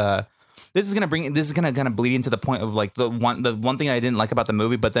the. This is gonna kind of bleed into the point of like the one thing I didn't like about the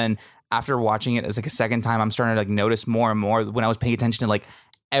movie, but then after watching it as like a second time, I'm starting to like notice more and more when I was paying attention to like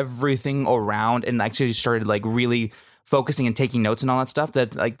everything around and actually started like really focusing and taking notes and all that stuff,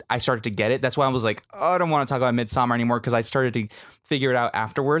 that like I started to get it. That's why I was like, oh, I don't want to talk about Midsommar anymore, because I started to figure it out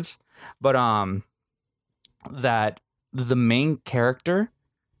afterwards. But that the main character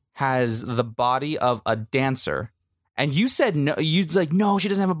has the body of a dancer. And you said no. You'd like, no, she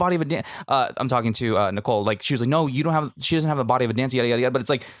doesn't have a body of a dancer. I'm talking to Nicole. Like, she was like, no, she doesn't have the body of a dancer. Yada yada yada. But it's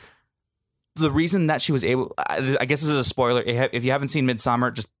like the reason that she was able. I guess this is a spoiler. If you haven't seen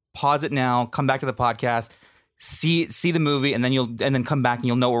Midsommar, just pause it now. Come back to the podcast. See the movie, and then come back and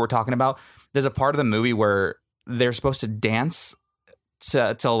you'll know what we're talking about. There's a part of the movie where they're supposed to dance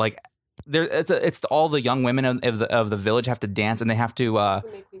to like. It's all the young women of the village have to dance, and they have to. The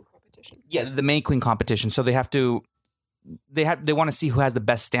May Queen competition. Yeah, the May Queen competition. So they have to. They want to see who has the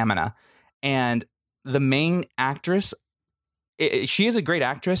best stamina, and the main actress, she is a great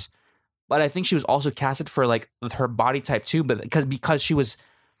actress, but I think she was also casted for like her body type too, but because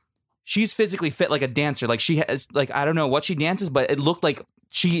she's physically fit like a dancer, like she has, like, I don't know what she dances, but it looked like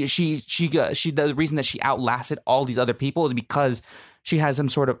she the reason that she outlasted all these other people is because she has some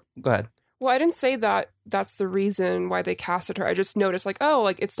sort of. Go ahead. Well, I didn't say that that's the reason why they casted her. I just noticed like, oh,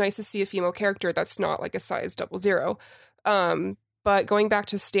 like it's nice to see a female character that's not like a size 00. But going back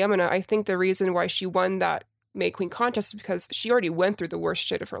to stamina, I think the reason why she won that May Queen contest is because she already went through the worst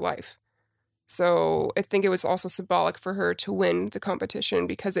shit of her life. So I think it was also symbolic for her to win the competition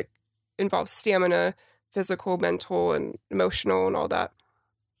because it involves stamina, physical, mental, and emotional, and all that.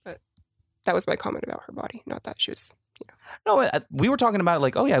 But that was my comment about her body, not that she was. No, we were talking about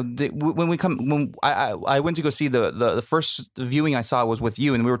like, oh yeah, when I went to go see the first viewing I saw was with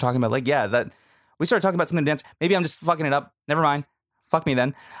you, and we were talking about like, yeah, that we started talking about something to dance. Maybe I'm just fucking it up. Never mind. Fuck me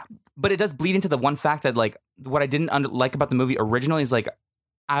then. But it does bleed into the one fact that like what I didn't like about the movie originally is like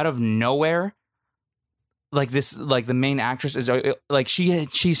out of nowhere, like this, like the main actress is like she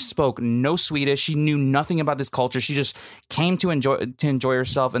spoke no Swedish. She knew nothing about this culture. She just came to enjoy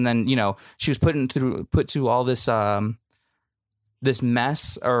herself, and then she was put to all this this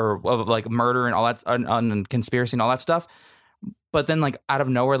mess of like murder and all that and conspiracy and all that stuff. But then, like out of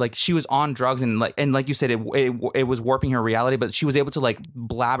nowhere, like she was on drugs and like you said, it was warping her reality. But she was able to like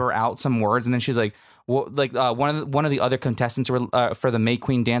blabber out some words, and then she's like, well, like one of the other contestants for the May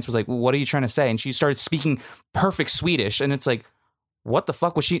Queen dance was like, "What are you trying to say?" And she started speaking perfect Swedish, and it's like, what the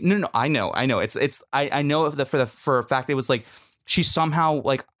fuck was she? No, I know. I know for a fact it was like she somehow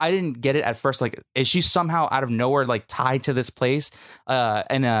like I didn't get it at first. Like, is she somehow out of nowhere like tied to this place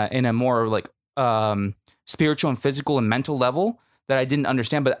in a more like spiritual and physical and mental level that I didn't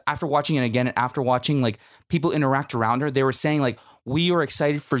understand. But after watching it again and after watching like people interact around her, they were saying like, we are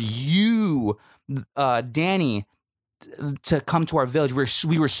excited for you, Danny, to come to our village.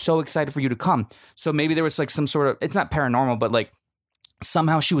 We were so excited for you to come. So maybe there was like some sort of, it's not paranormal, but like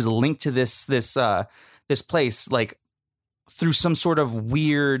somehow she was linked to this place, like through some sort of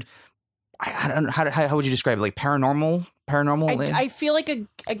weird, I don't know, how would you describe it? Like paranormal? I feel like,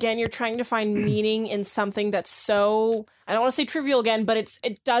 again, you're trying to find meaning in something that's so, I don't want to say trivial again, but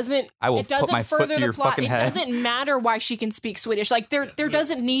it doesn't put my foot further through the your plot. fucking It head. doesn't matter why she can speak Swedish. Like there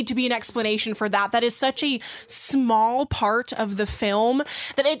doesn't need to be an explanation for that. That is such a small part of the film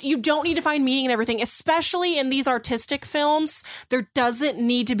that you don't need to find meaning in everything, especially in these artistic films. There doesn't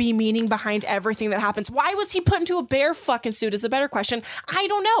need to be meaning behind everything that happens. Why was he put into a bear fucking suit is a better question. I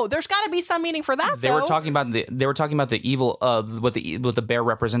don't know. There's got to be some meaning for that. They were talking about the evil what the bear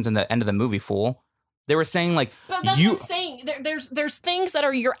represents in the end of the movie, fool. They were saying like, but that's what I'm saying. There's things that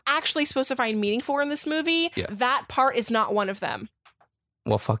you're actually supposed to find meaning for in this movie. Yeah. That part is not one of them.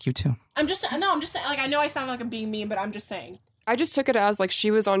 Well, fuck you too. I'm just saying, like, I know I sound like I'm being mean, but I'm just saying. I just took it as like she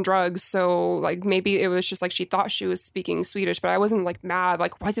was on drugs, so like maybe it was just like she thought she was speaking Swedish, but I wasn't like mad.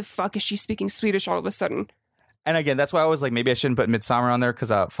 Like, why the fuck is she speaking Swedish all of a sudden? And again, that's why I was like, maybe I shouldn't put Midsommar on there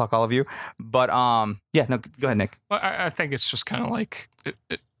because fuck all of you. But yeah, no, go ahead, Nick. Well, I think it's just kind of like,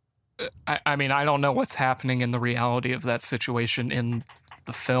 I mean, I don't know what's happening in the reality of that situation in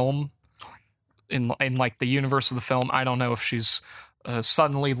the film, in like the universe of the film. I don't know if she's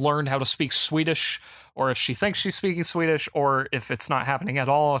suddenly learned how to speak Swedish, or if she thinks she's speaking Swedish, or if it's not happening at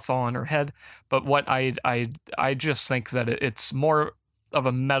all. It's all in her head. But what I just think that it's more of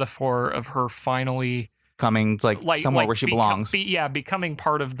a metaphor of her finally coming like somewhere where she belongs. Becoming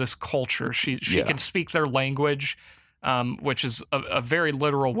part of this culture. She can speak their language, which is a very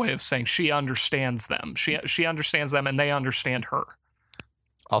literal way of saying she understands them. She understands them, and they understand her.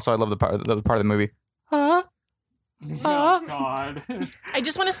 Also, I love the part of the movie. Oh, God. I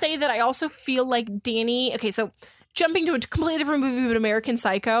just want to say that I also feel like Danny. Okay, so jumping to a completely different movie, but American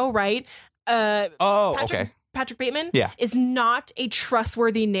Psycho, right? Patrick Bateman is not a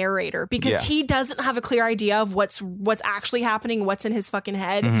trustworthy narrator because he doesn't have a clear idea of what's actually happening, what's in his fucking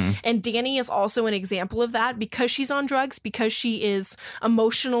head. Mm-hmm. And Danny is also an example of that because she's on drugs, because she is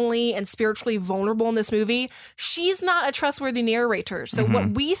emotionally and spiritually vulnerable in this movie. She's not a trustworthy narrator. So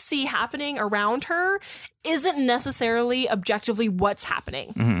what we see happening around her isn't necessarily objectively what's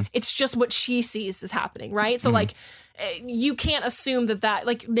happening. It's just what she sees is happening, right? So like, you can't assume that,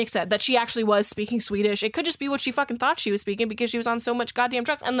 like Nick said, that she actually was speaking Swedish. It could just be what she fucking thought she was speaking because she was on so much goddamn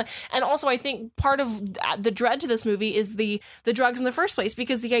drugs. And also, I think part of the dread to this movie is the drugs in the first place,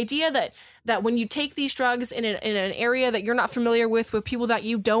 because the idea that when you take these drugs in an area that you're not familiar with people that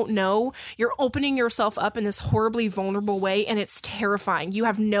you don't know, you're opening yourself up in this horribly vulnerable way, and it's terrifying. You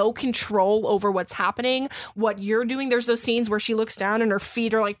have no control over what's happening, what you're doing. There's those scenes where she looks down and her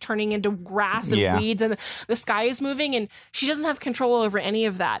feet are like turning into grass and weeds, and the sky is moving, and she doesn't have control over any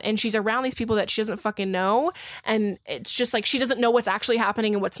of that. And she's around these people that she doesn't fucking know, and it's just like she doesn't know what's actually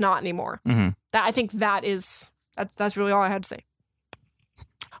happening and what's not anymore. That I think that's really all I had to say.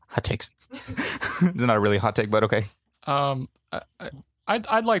 Hot takes. It's not a really hot take, but okay.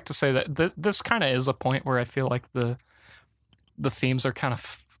 I'd like to say that this kind of is a point where I feel like the themes are kind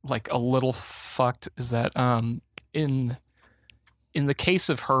of like a little fucked. Is that in the case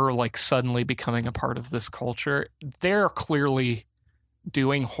of her like suddenly becoming a part of this culture, they're clearly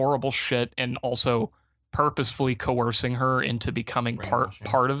doing horrible shit and also purposefully coercing her into becoming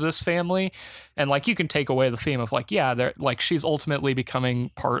part of this family. And like, you can take away the theme of like, they're like, she's ultimately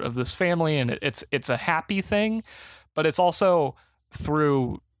becoming part of this family, and it's a happy thing, but it's also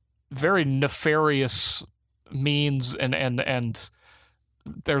through very nefarious means, and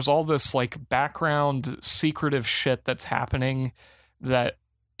there's all this like background secretive shit that's happening that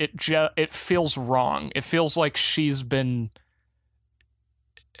it feels wrong. It feels like she's been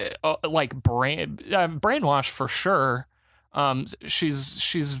like brainwashed for sure.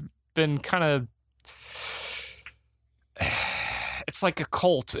 She's been kind of, it's like a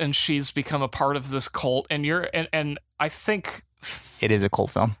cult, and she's become a part of this cult, and I think it is a cult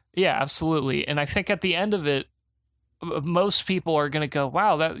film. Yeah, absolutely. And I think at the end of it, most people are going to go,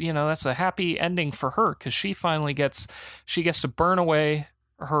 wow, that's a happy ending for her, because she finally gets to burn away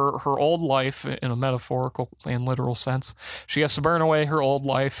her old life in a metaphorical and literal sense. She gets to burn away her old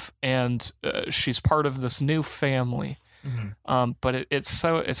life, and she's part of this new family. But it's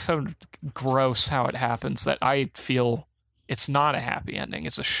so gross how it happens that I feel it's not a happy ending.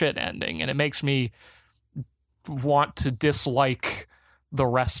 It's a shit ending, and it makes me want to dislike the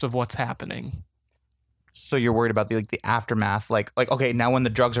rest of what's happening. So you're worried about the aftermath, like okay, now when the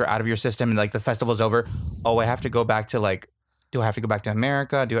drugs are out of your system and like the festival's over, I have to go back to like Do I have to go back to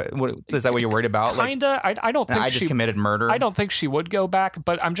America? Is that what you're worried about? Kinda. I don't think I just committed murder. I don't think she would go back,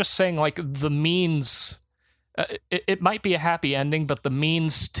 but I'm just saying, like, the means. It might be a happy ending, but the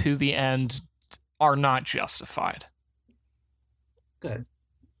means to the end are not justified. Good.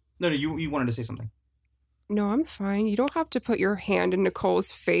 No, you wanted to say something. No, I'm fine. You don't have to put your hand in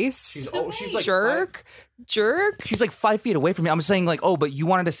Nicole's face. She's like jerk. She's like 5 feet away from me. I'm saying like, oh, but you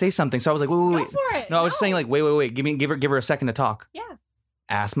wanted to say something, so I was like, wait. Go for it. No, I was saying like, wait. Give her a second to talk. Yeah.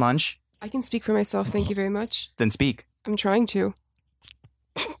 Ass munch. I can speak for myself. Thank you very much. Then speak. I'm trying to.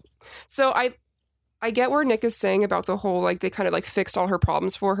 So I get where Nick is saying about the whole, like, they kind of like fixed all her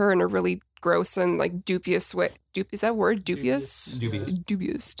problems for her in a really gross and like dubious way. Is that word? Dubious?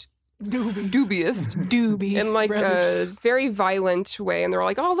 Dubious. In like a very violent way, and they're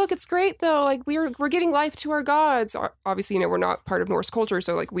like, oh, look, it's great though, like we're giving life to our gods. Obviously, we're not part of Norse culture,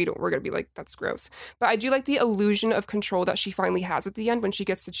 so like we're gonna be like, that's gross. But I do like the illusion of control that she finally has at the end when she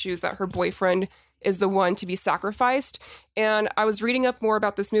gets to choose that her boyfriend is the one to be sacrificed. And I was reading up more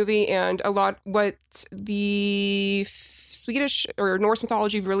about this movie, and a lot what the Swedish or Norse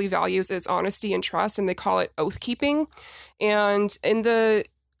mythology really values is honesty and trust, and they call it oath keeping. And in the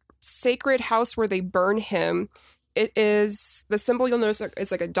sacred house where they burn him, it is the symbol you'll notice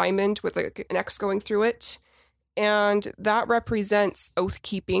is like a diamond with like an X going through it, and that represents oath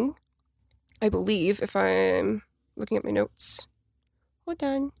keeping, I believe, if I'm looking at my notes. Hold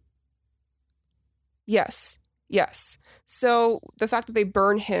on. Yes. So the fact that they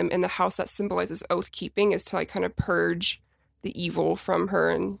burn him in the house that symbolizes oath keeping is to like kind of purge the evil from her,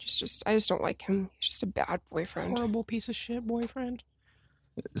 and I just don't like him. He's just a bad boyfriend. Horrible piece of shit boyfriend.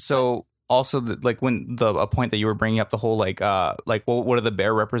 So also, like when a point that you were bringing up, the whole like what do the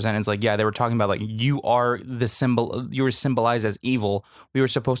bear represent? It's like, yeah, they were talking about like you are the symbol. You were symbolized as evil. We were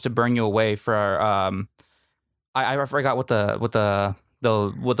supposed to burn you away for I forgot what they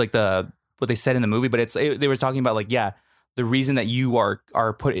said in the movie, but they were talking about like, yeah, the reason that you are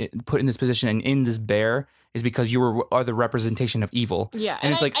put in this position and in this bear is because you are the representation of evil. Yeah,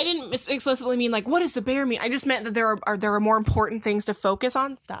 and it's like I didn't explicitly mean like, what does the bear mean? I just meant that there are more important things to focus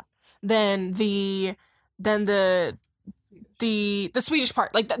on. Than the Swedish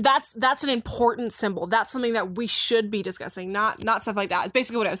part. Like that's an important symbol. That's something that we should be discussing, not stuff like that. It's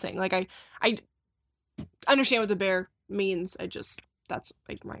basically what I was saying. Like I understand what the bear means. That's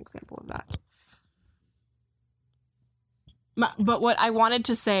like my example of that. But what I wanted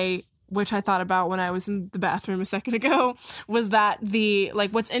to say, which I thought about when I was in the bathroom a second ago, was that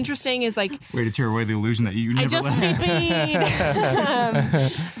what's interesting is like... Way to tear away the illusion that you never something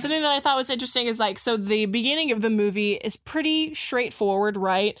that I thought was interesting is like, so the beginning of the movie is pretty straightforward,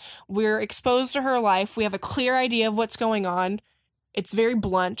 right? We're exposed to her life. We have a clear idea of what's going on. It's very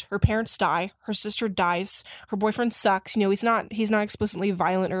blunt. Her parents die. Her sister dies. Her boyfriend sucks. He's not explicitly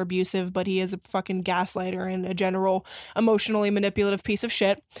violent or abusive, but he is a fucking gaslighter and a general emotionally manipulative piece of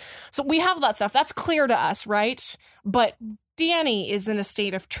shit. So we have that stuff. That's clear to us, right? But Danny is in a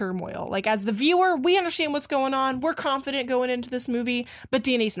state of turmoil. Like, as the viewer, we understand what's going on. We're confident going into this movie, but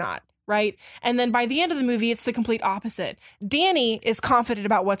Danny's not. Right? And then by the end of the movie, it's the complete opposite. Danny is confident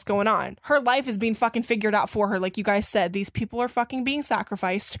about what's going on. Her life is being fucking figured out for her. Like you guys said, these people are fucking being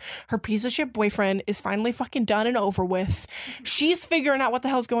sacrificed. Her piece of shit boyfriend is finally fucking done and over with. She's figuring out what the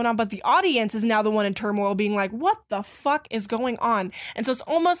hell's going on, but the audience is now the one in turmoil being like, what the fuck is going on? And so it's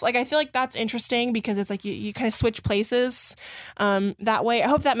almost like, I feel like that's interesting because it's like you kind of switch places that way. I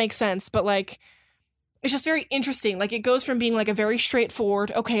hope that makes sense. But like, it's just very interesting. Like, it goes from being like a very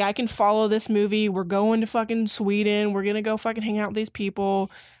straightforward, okay, I can follow this movie. We're going to fucking Sweden. We're going to go fucking hang out with these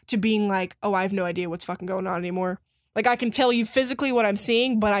people, to being like, oh, I have no idea what's fucking going on anymore. Like, I can tell you physically what I'm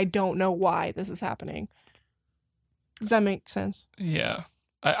seeing, but I don't know why this is happening. Does that make sense? Yeah.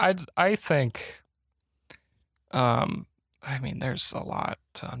 I think, I mean, there's a lot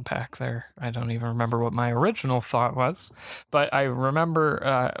to unpack there. I don't even remember what my original thought was, but I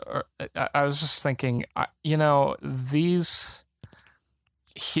remember I was just thinking,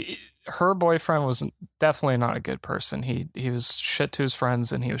 her boyfriend was definitely not a good person. He was shit to his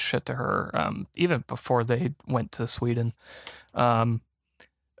friends, and he was shit to her, even before they went to Sweden. But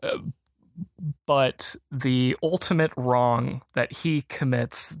the ultimate wrong that he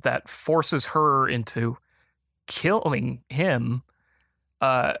commits that forces her into killing him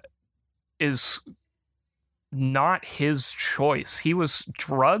is not his choice. He was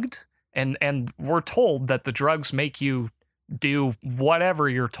drugged, and we're told that the drugs make you do whatever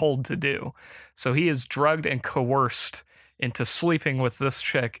you're told to do. So he is drugged and coerced into sleeping with this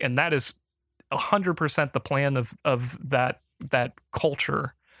chick, and that is 100% the plan of that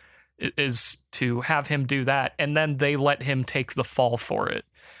culture, is to have him do that, and then they let him take the fall for it,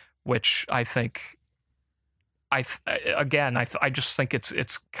 which I think. I just think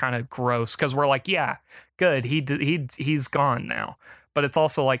it's kind of gross because we're like, yeah, good, he's gone now, but it's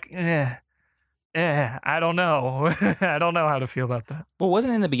also like, I don't know, I don't know how to feel about that. Well,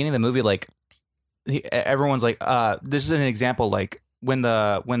 wasn't it in the beginning of the movie like everyone's like, this is an example, like when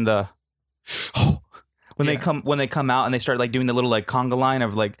they come out and they start like doing the little like conga line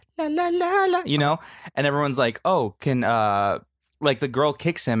of like la la la la, you know, and everyone's like, oh, can like the girl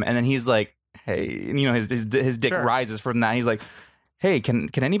kicks him and then he's like, hey, you know, his dick Sure. rises from that. And he's like, hey, can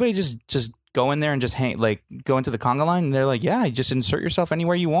anybody just go in there and just go into the conga line? And they're like, yeah, you just insert yourself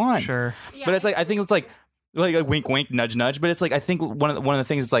anywhere you want. Sure. But it's like, I think it's like a wink, wink, nudge, nudge. But it's like, I think one of the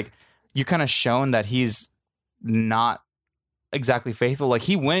things is like, you kind of shown that he's not exactly faithful. Like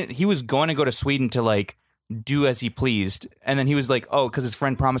he was going to go to Sweden to like do as he pleased, and then he was like, oh, because his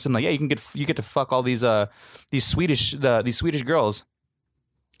friend promised him like, yeah, you get to fuck all these Swedish girls.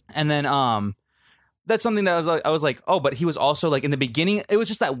 And then that's something that I was like, oh, but he was also like in the beginning, it was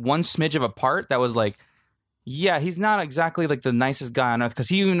just that one smidge of a part that was like, yeah, he's not exactly like the nicest guy on earth, because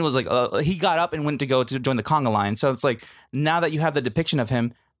he even was like, he got up and went to go to join the conga line. So it's like, now that you have the depiction of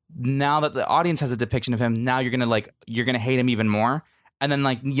him, now that the audience has a depiction of him, now you're gonna hate him even more. And then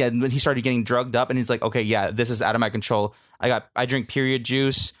like, yeah, when he started getting drugged up and he's like, okay, yeah, this is out of my control. I drink period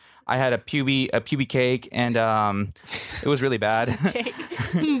juice. I had a pubic cake, and it was really bad.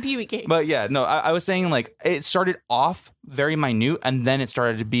 Pubic cake. But yeah, no, I was saying like it started off very minute, and then it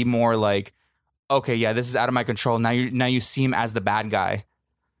started to be more like, okay, yeah, this is out of my control. Now you see him as the bad guy.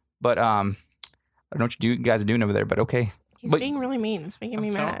 But I don't know what you guys are doing over there, but okay. He's being really mean. It's making me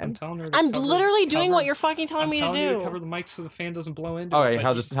mad. I'm telling her to I'm cover- literally doing cover- what you're fucking telling me to I'm telling you do. to cover the mic so the fan doesn't blow into All it. right, but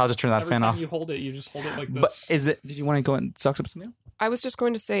I'll just turn that every fan time off. you hold it, you just hold it like this. But did you want to go and suck something? I was just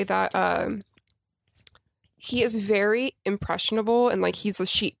going to say that he is very impressionable and like he's a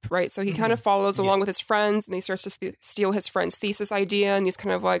sheep, right? So he kind of follows along with his friends and he starts to steal his friend's thesis idea. And he's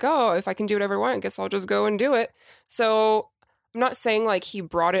kind of like, oh, if I can do whatever I want, I guess I'll just go and do it. So I'm not saying like he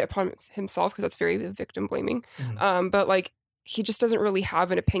brought it upon himself because that's very victim blaming. But like he just doesn't really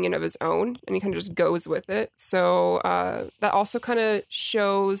have an opinion of his own and he kind of just goes with it. So that also kind of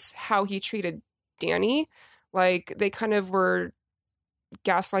shows how he treated Danny. Like they kind of were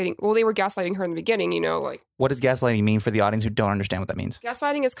gaslighting. Well, they were gaslighting her in the beginning, you know, like. What does gaslighting mean for the audience who don't understand what that means?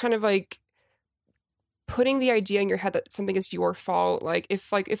 Gaslighting is kind of like putting the idea in your head that something is your fault. Like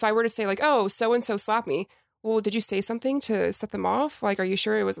if I were to say like, oh, so-and-so slapped me. Well, did you say something to set them off? Like, are you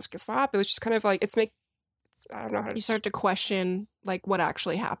sure it was a slap? It was just kind of like, I don't know how to. You start to question like what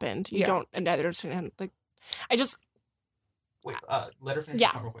actually happened. You don't understand. Like, I just. Wait, let her finish.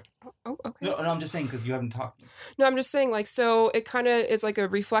 Yeah. Real quick. Oh, okay. No, I'm just saying because you haven't talked. No, I'm just saying like, so it kind of is like a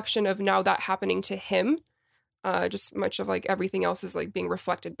reflection of now that happening to him. Just much of like everything else is like being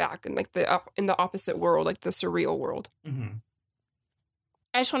reflected back and like in the opposite world, like the surreal world. Mm-hmm.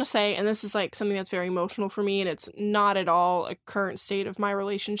 I just want to say, and this is like something that's very emotional for me, and it's not at all a current state of my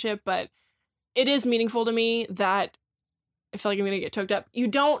relationship, but it is meaningful to me that I feel like I'm going to get choked up. You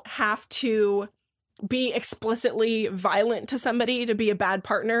don't have to be explicitly violent to somebody to be a bad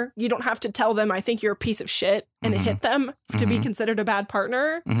partner. You don't have to tell them, I think you're a piece of shit, and hit them to be considered a bad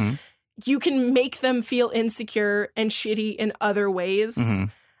partner. Mm-hmm. You can make them feel insecure and shitty in other ways.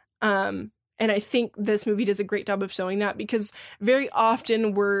 And I think this movie does a great job of showing that, because very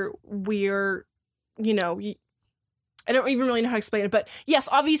often we're, you know, I don't even really know how to explain it, but yes,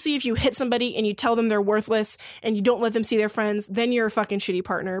 obviously if you hit somebody and you tell them they're worthless and you don't let them see their friends, then you're a fucking shitty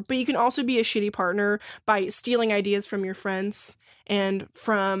partner. But you can also be a shitty partner by stealing ideas from your friends and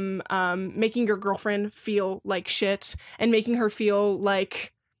from making your girlfriend feel like shit and making her feel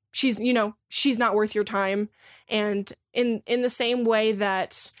like she's not worth your time. And in the same way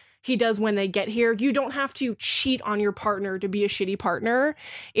that he does when they get here, you don't have to cheat on your partner to be a shitty partner.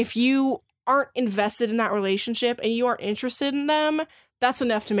 If you aren't invested in that relationship and you aren't interested in them, that's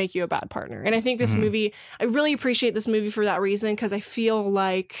enough to make you a bad partner. And I think this movie, I really appreciate this movie for that reason, because I feel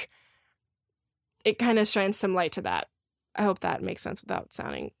like it kind of shines some light to that. I hope that makes sense without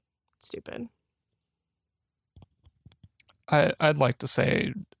sounding stupid. I'd like to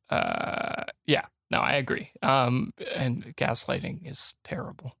say, yeah, no, I agree. And gaslighting is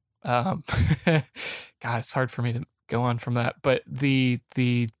terrible. God, it's hard for me to go on from that. But the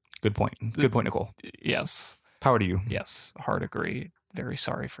Good point. Good point, Nicole. yes, Power to you. yes, hard agree. Very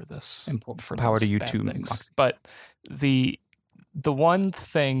sorry for this. And for power those to you bad too, things. Moxie. But the one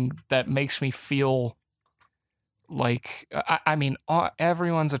thing that makes me feel like, I mean,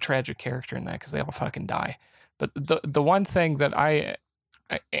 everyone's a tragic character in that because they all fucking die. But the one thing that I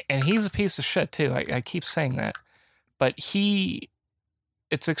and he's a piece of shit too. I keep saying that, but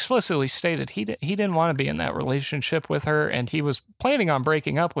it's explicitly stated he didn't want to be in that relationship with her, and he was planning on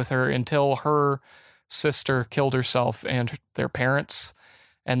breaking up with her until her sister killed herself and their parents,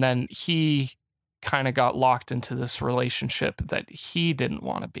 and then he kind of got locked into this relationship that he didn't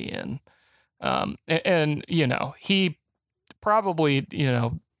want to be in. And you know, he probably, you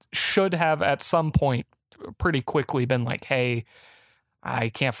know, should have at some point pretty quickly been like, hey, I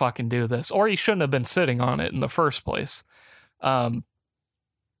can't fucking do this. Or he shouldn't have been sitting on it in the first place.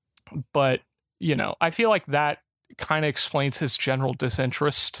 But, you know, I feel like that kind of explains his general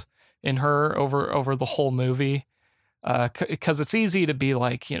disinterest in her over the whole movie. Because it's easy to be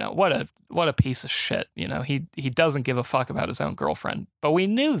like, you know, what a piece of shit. You know, he doesn't give a fuck about his own girlfriend. But we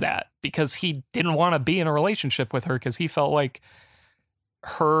knew that because he didn't want to be in a relationship with her because he felt like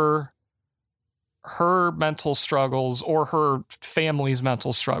her mental struggles or her family's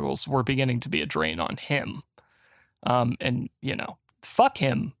mental struggles were beginning to be a drain on him. And, you know, fuck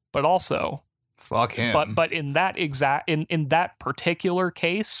him, but also fuck him. But in that in that particular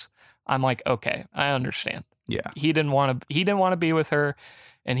case, I'm like, okay, I understand. Yeah. He didn't want to be with her,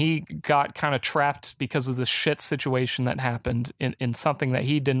 and he got kind of trapped because of this shit situation that happened in something that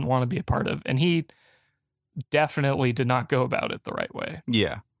he didn't want to be a part of. And he definitely did not go about it the right way.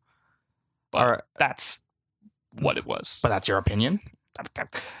 Yeah. But that's what it was. But that's your opinion?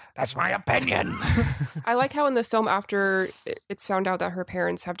 That's my opinion. I like how in the film, after it's found out that her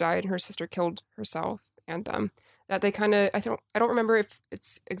parents have died and her sister killed herself and them, that they kind of, I don't remember if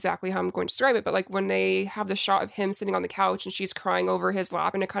it's exactly how I'm going to describe it, but like when they have the shot of him sitting on the couch and she's crying over his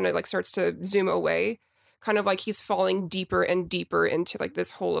lap and it kind of like starts to zoom away, kind of like he's falling deeper and deeper into like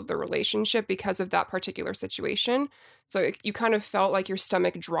this hole of the relationship because of that particular situation. So you kind of felt like your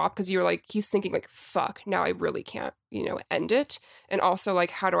stomach drop because you're like, he's thinking like, fuck, now I really can't, you know, end it. And also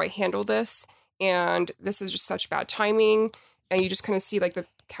like, how do I handle this? And this is just such bad timing. And you just kind of see like the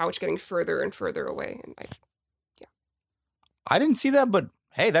couch getting further and further away. And I didn't see that, but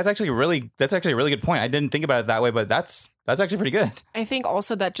hey, that's actually a really good point. I didn't think about it that way, but that's actually pretty good. I think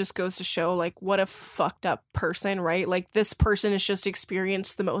also that just goes to show like what a fucked up person, right? Like this person has just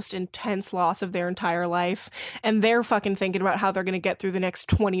experienced the most intense loss of their entire life, and they're fucking thinking about how they're going to get through the next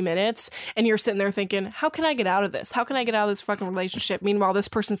 20 minutes, and you're sitting there thinking, how can I get out of this? How can I get out of this fucking relationship? Meanwhile, this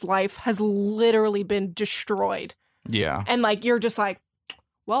person's life has literally been destroyed. Yeah. And like you're just like,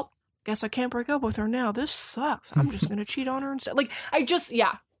 well, guess I can't break up with her now. This sucks. I'm just going to cheat on her instead. Like,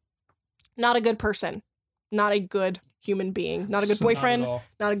 not a good person. Not a good human being. Not a good boyfriend.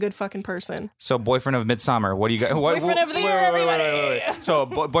 Not a good fucking person. So, boyfriend of Midsommar, what do you got? Boyfriend of the year, everybody! Wait. So,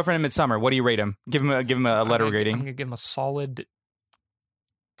 boyfriend of Midsommar, what do you rate him? Give him a letter rating. I'm going to give him a solid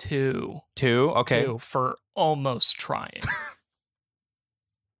 2. 2? Okay. 2 for almost trying.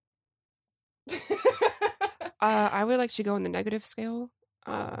 I would like to go on the negative scale.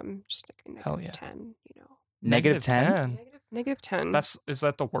 Just like a negative 10, you know. Negative 10? Negative 10. Is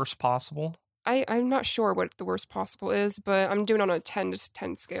that the worst possible? I'm not sure what the worst possible is, but I'm doing on a 10 to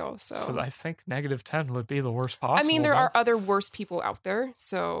 10 scale. So I think negative 10 would be the worst possible. I mean, there are other worse people out there.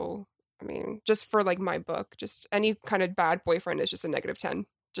 So, I mean, just for like my book, just any kind of bad boyfriend is just a negative 10.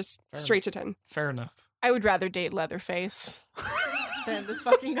 Just straight to 10. Fair enough. I would rather date Leatherface than this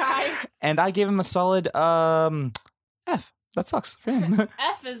fucking guy. And I gave him a solid F. That sucks for him.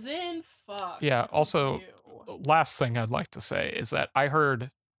 F is in fuck. Yeah, also, last thing I'd like to say is that I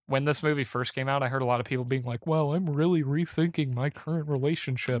heard, when this movie first came out, I heard a lot of people being like, well, I'm really rethinking my current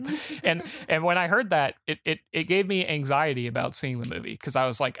relationship. and when I heard that, it gave me anxiety about seeing the movie, because I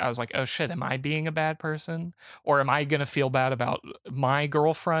was like, oh shit, am I being a bad person? Or am I going to feel bad about my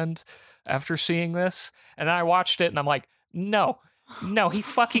girlfriend after seeing this? And then I watched it and I'm like, no, he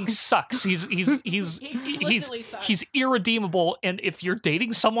fucking sucks. He's irredeemable. And if you're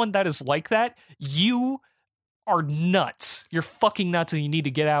dating someone that is like that, you are nuts. You're fucking nuts, and you need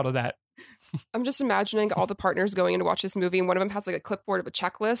to get out of that. I'm just imagining all the partners going in to watch this movie, and one of them has like a clipboard of a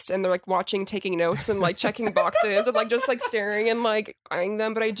checklist, and they're like taking notes and like checking boxes and like just like staring and like eyeing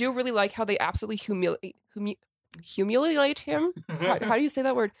them. But I do really like how they absolutely humiliate him. How do you say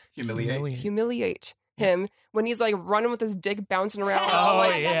that word? Humiliate him when he's like running with his dick bouncing around,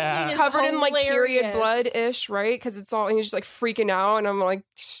 covered in like period blood-ish, right? Because it's all, and he's just like freaking out, and I'm like,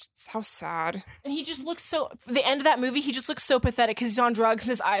 how sad. And he just looks so, the end of that movie, he just looks so pathetic because he's on drugs and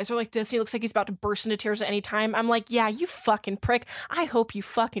his eyes are like this. He looks like he's about to burst into tears at any time. I'm like, yeah, you fucking prick. I hope you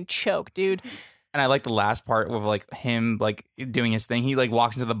fucking choke, dude. And I like the last part with like him like doing his thing. He like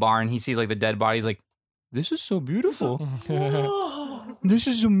walks into the bar and he sees like the dead body. He's like, this is so beautiful. This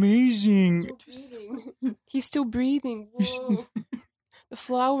is amazing. He's still breathing. Whoa. The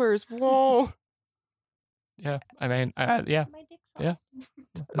flowers. Whoa. Yeah, I mean, yeah. My dick's soft. Yeah.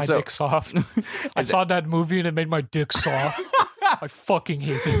 My So- dick's soft. I saw that movie and it made my dick soft. I fucking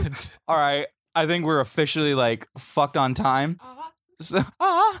hate it. All right. I think we're officially like fucked on time. So,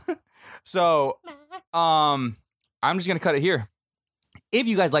 I'm just gonna cut it here. If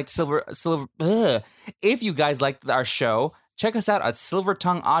you guys liked if you guys liked our show, check us out at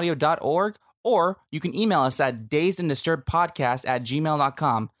silvertongueaudio.org, or you can email us at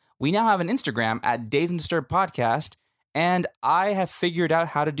dazedanddisturbedpodcast@gmail.com. We now have an Instagram at Dazed and Disturbed Podcast, and I have figured out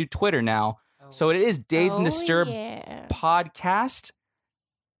how to do Twitter now. So it is Dazed and Disturbed Podcast.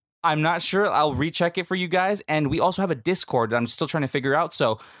 I'm not sure. I'll recheck it for you guys. And we also have a Discord that I'm still trying to figure out.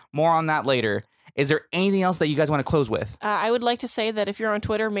 So more on that later. Is there anything else that you guys want to close with? I would like to say that if you're on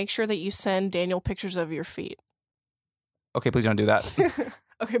Twitter, make sure that you send Daniel pictures of your feet. Okay, please don't do that.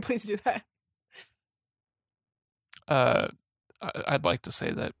 Okay, please do that. I'd like to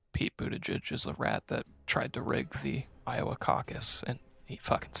say that Pete Buttigieg is a rat that tried to rig the Iowa caucus, and he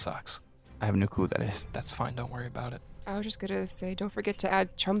fucking sucks. I have no clue what that is. That's fine. Don't worry about it. I was just gonna say, don't forget to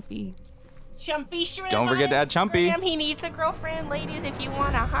add Chumpy. Chumpy Shrimp. Don't forget to add Chumpy. He needs a girlfriend, ladies. If you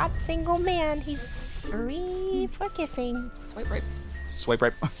want a hot single man, he's free for kissing. Swipe right. Swipe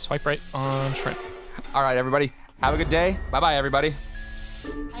right. Swipe right on shrimp. All right, everybody. Have a good day. Bye-bye, everybody.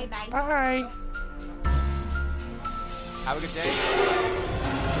 Bye-bye. Bye. Have a good day.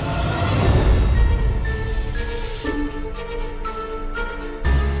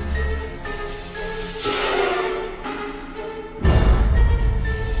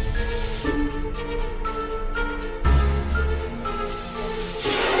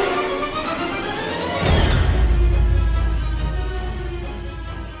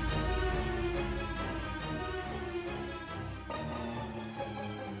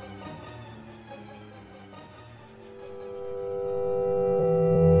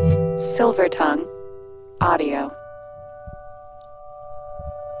 Silvertongue Audio.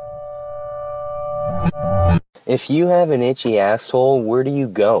 If you have an itchy asshole, where do you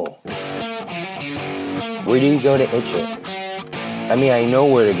go? Where do you go to itch it? I mean, I know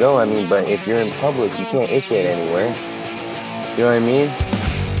where to go, but if you're in public, you can't itch it anywhere. You know what I mean?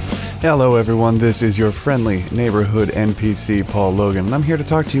 Hello everyone, this is your friendly neighborhood NPC, Paul Logan, and I'm here to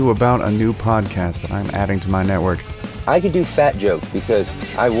talk to you about a new podcast that I'm adding to my network. I could do fat jokes because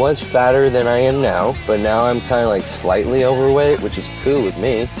I was fatter than I am now, but now I'm kind of like slightly overweight, which is cool with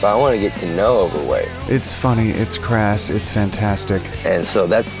me, but I want to get to know overweight. It's funny, it's crass, it's fantastic. And so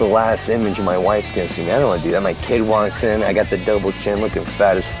that's the last image my wife's gonna see me. I don't want to do that. My kid walks in, I got the double chin looking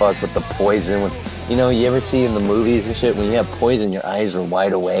fat as fuck with the poison. You know, you ever see in the movies and shit, when you have poison, your eyes are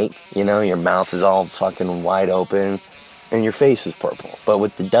wide awake. You know, your mouth is all fucking wide open, and your face is purple. But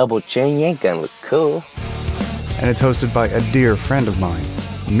with the double chin, you ain't gonna look cool. And it's hosted by a dear friend of mine,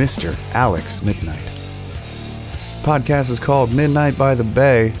 Mr. Alex Midnight. Podcast is called Midnight by the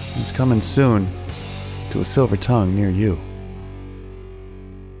Bay. It's coming soon to a Silver Tongue near you.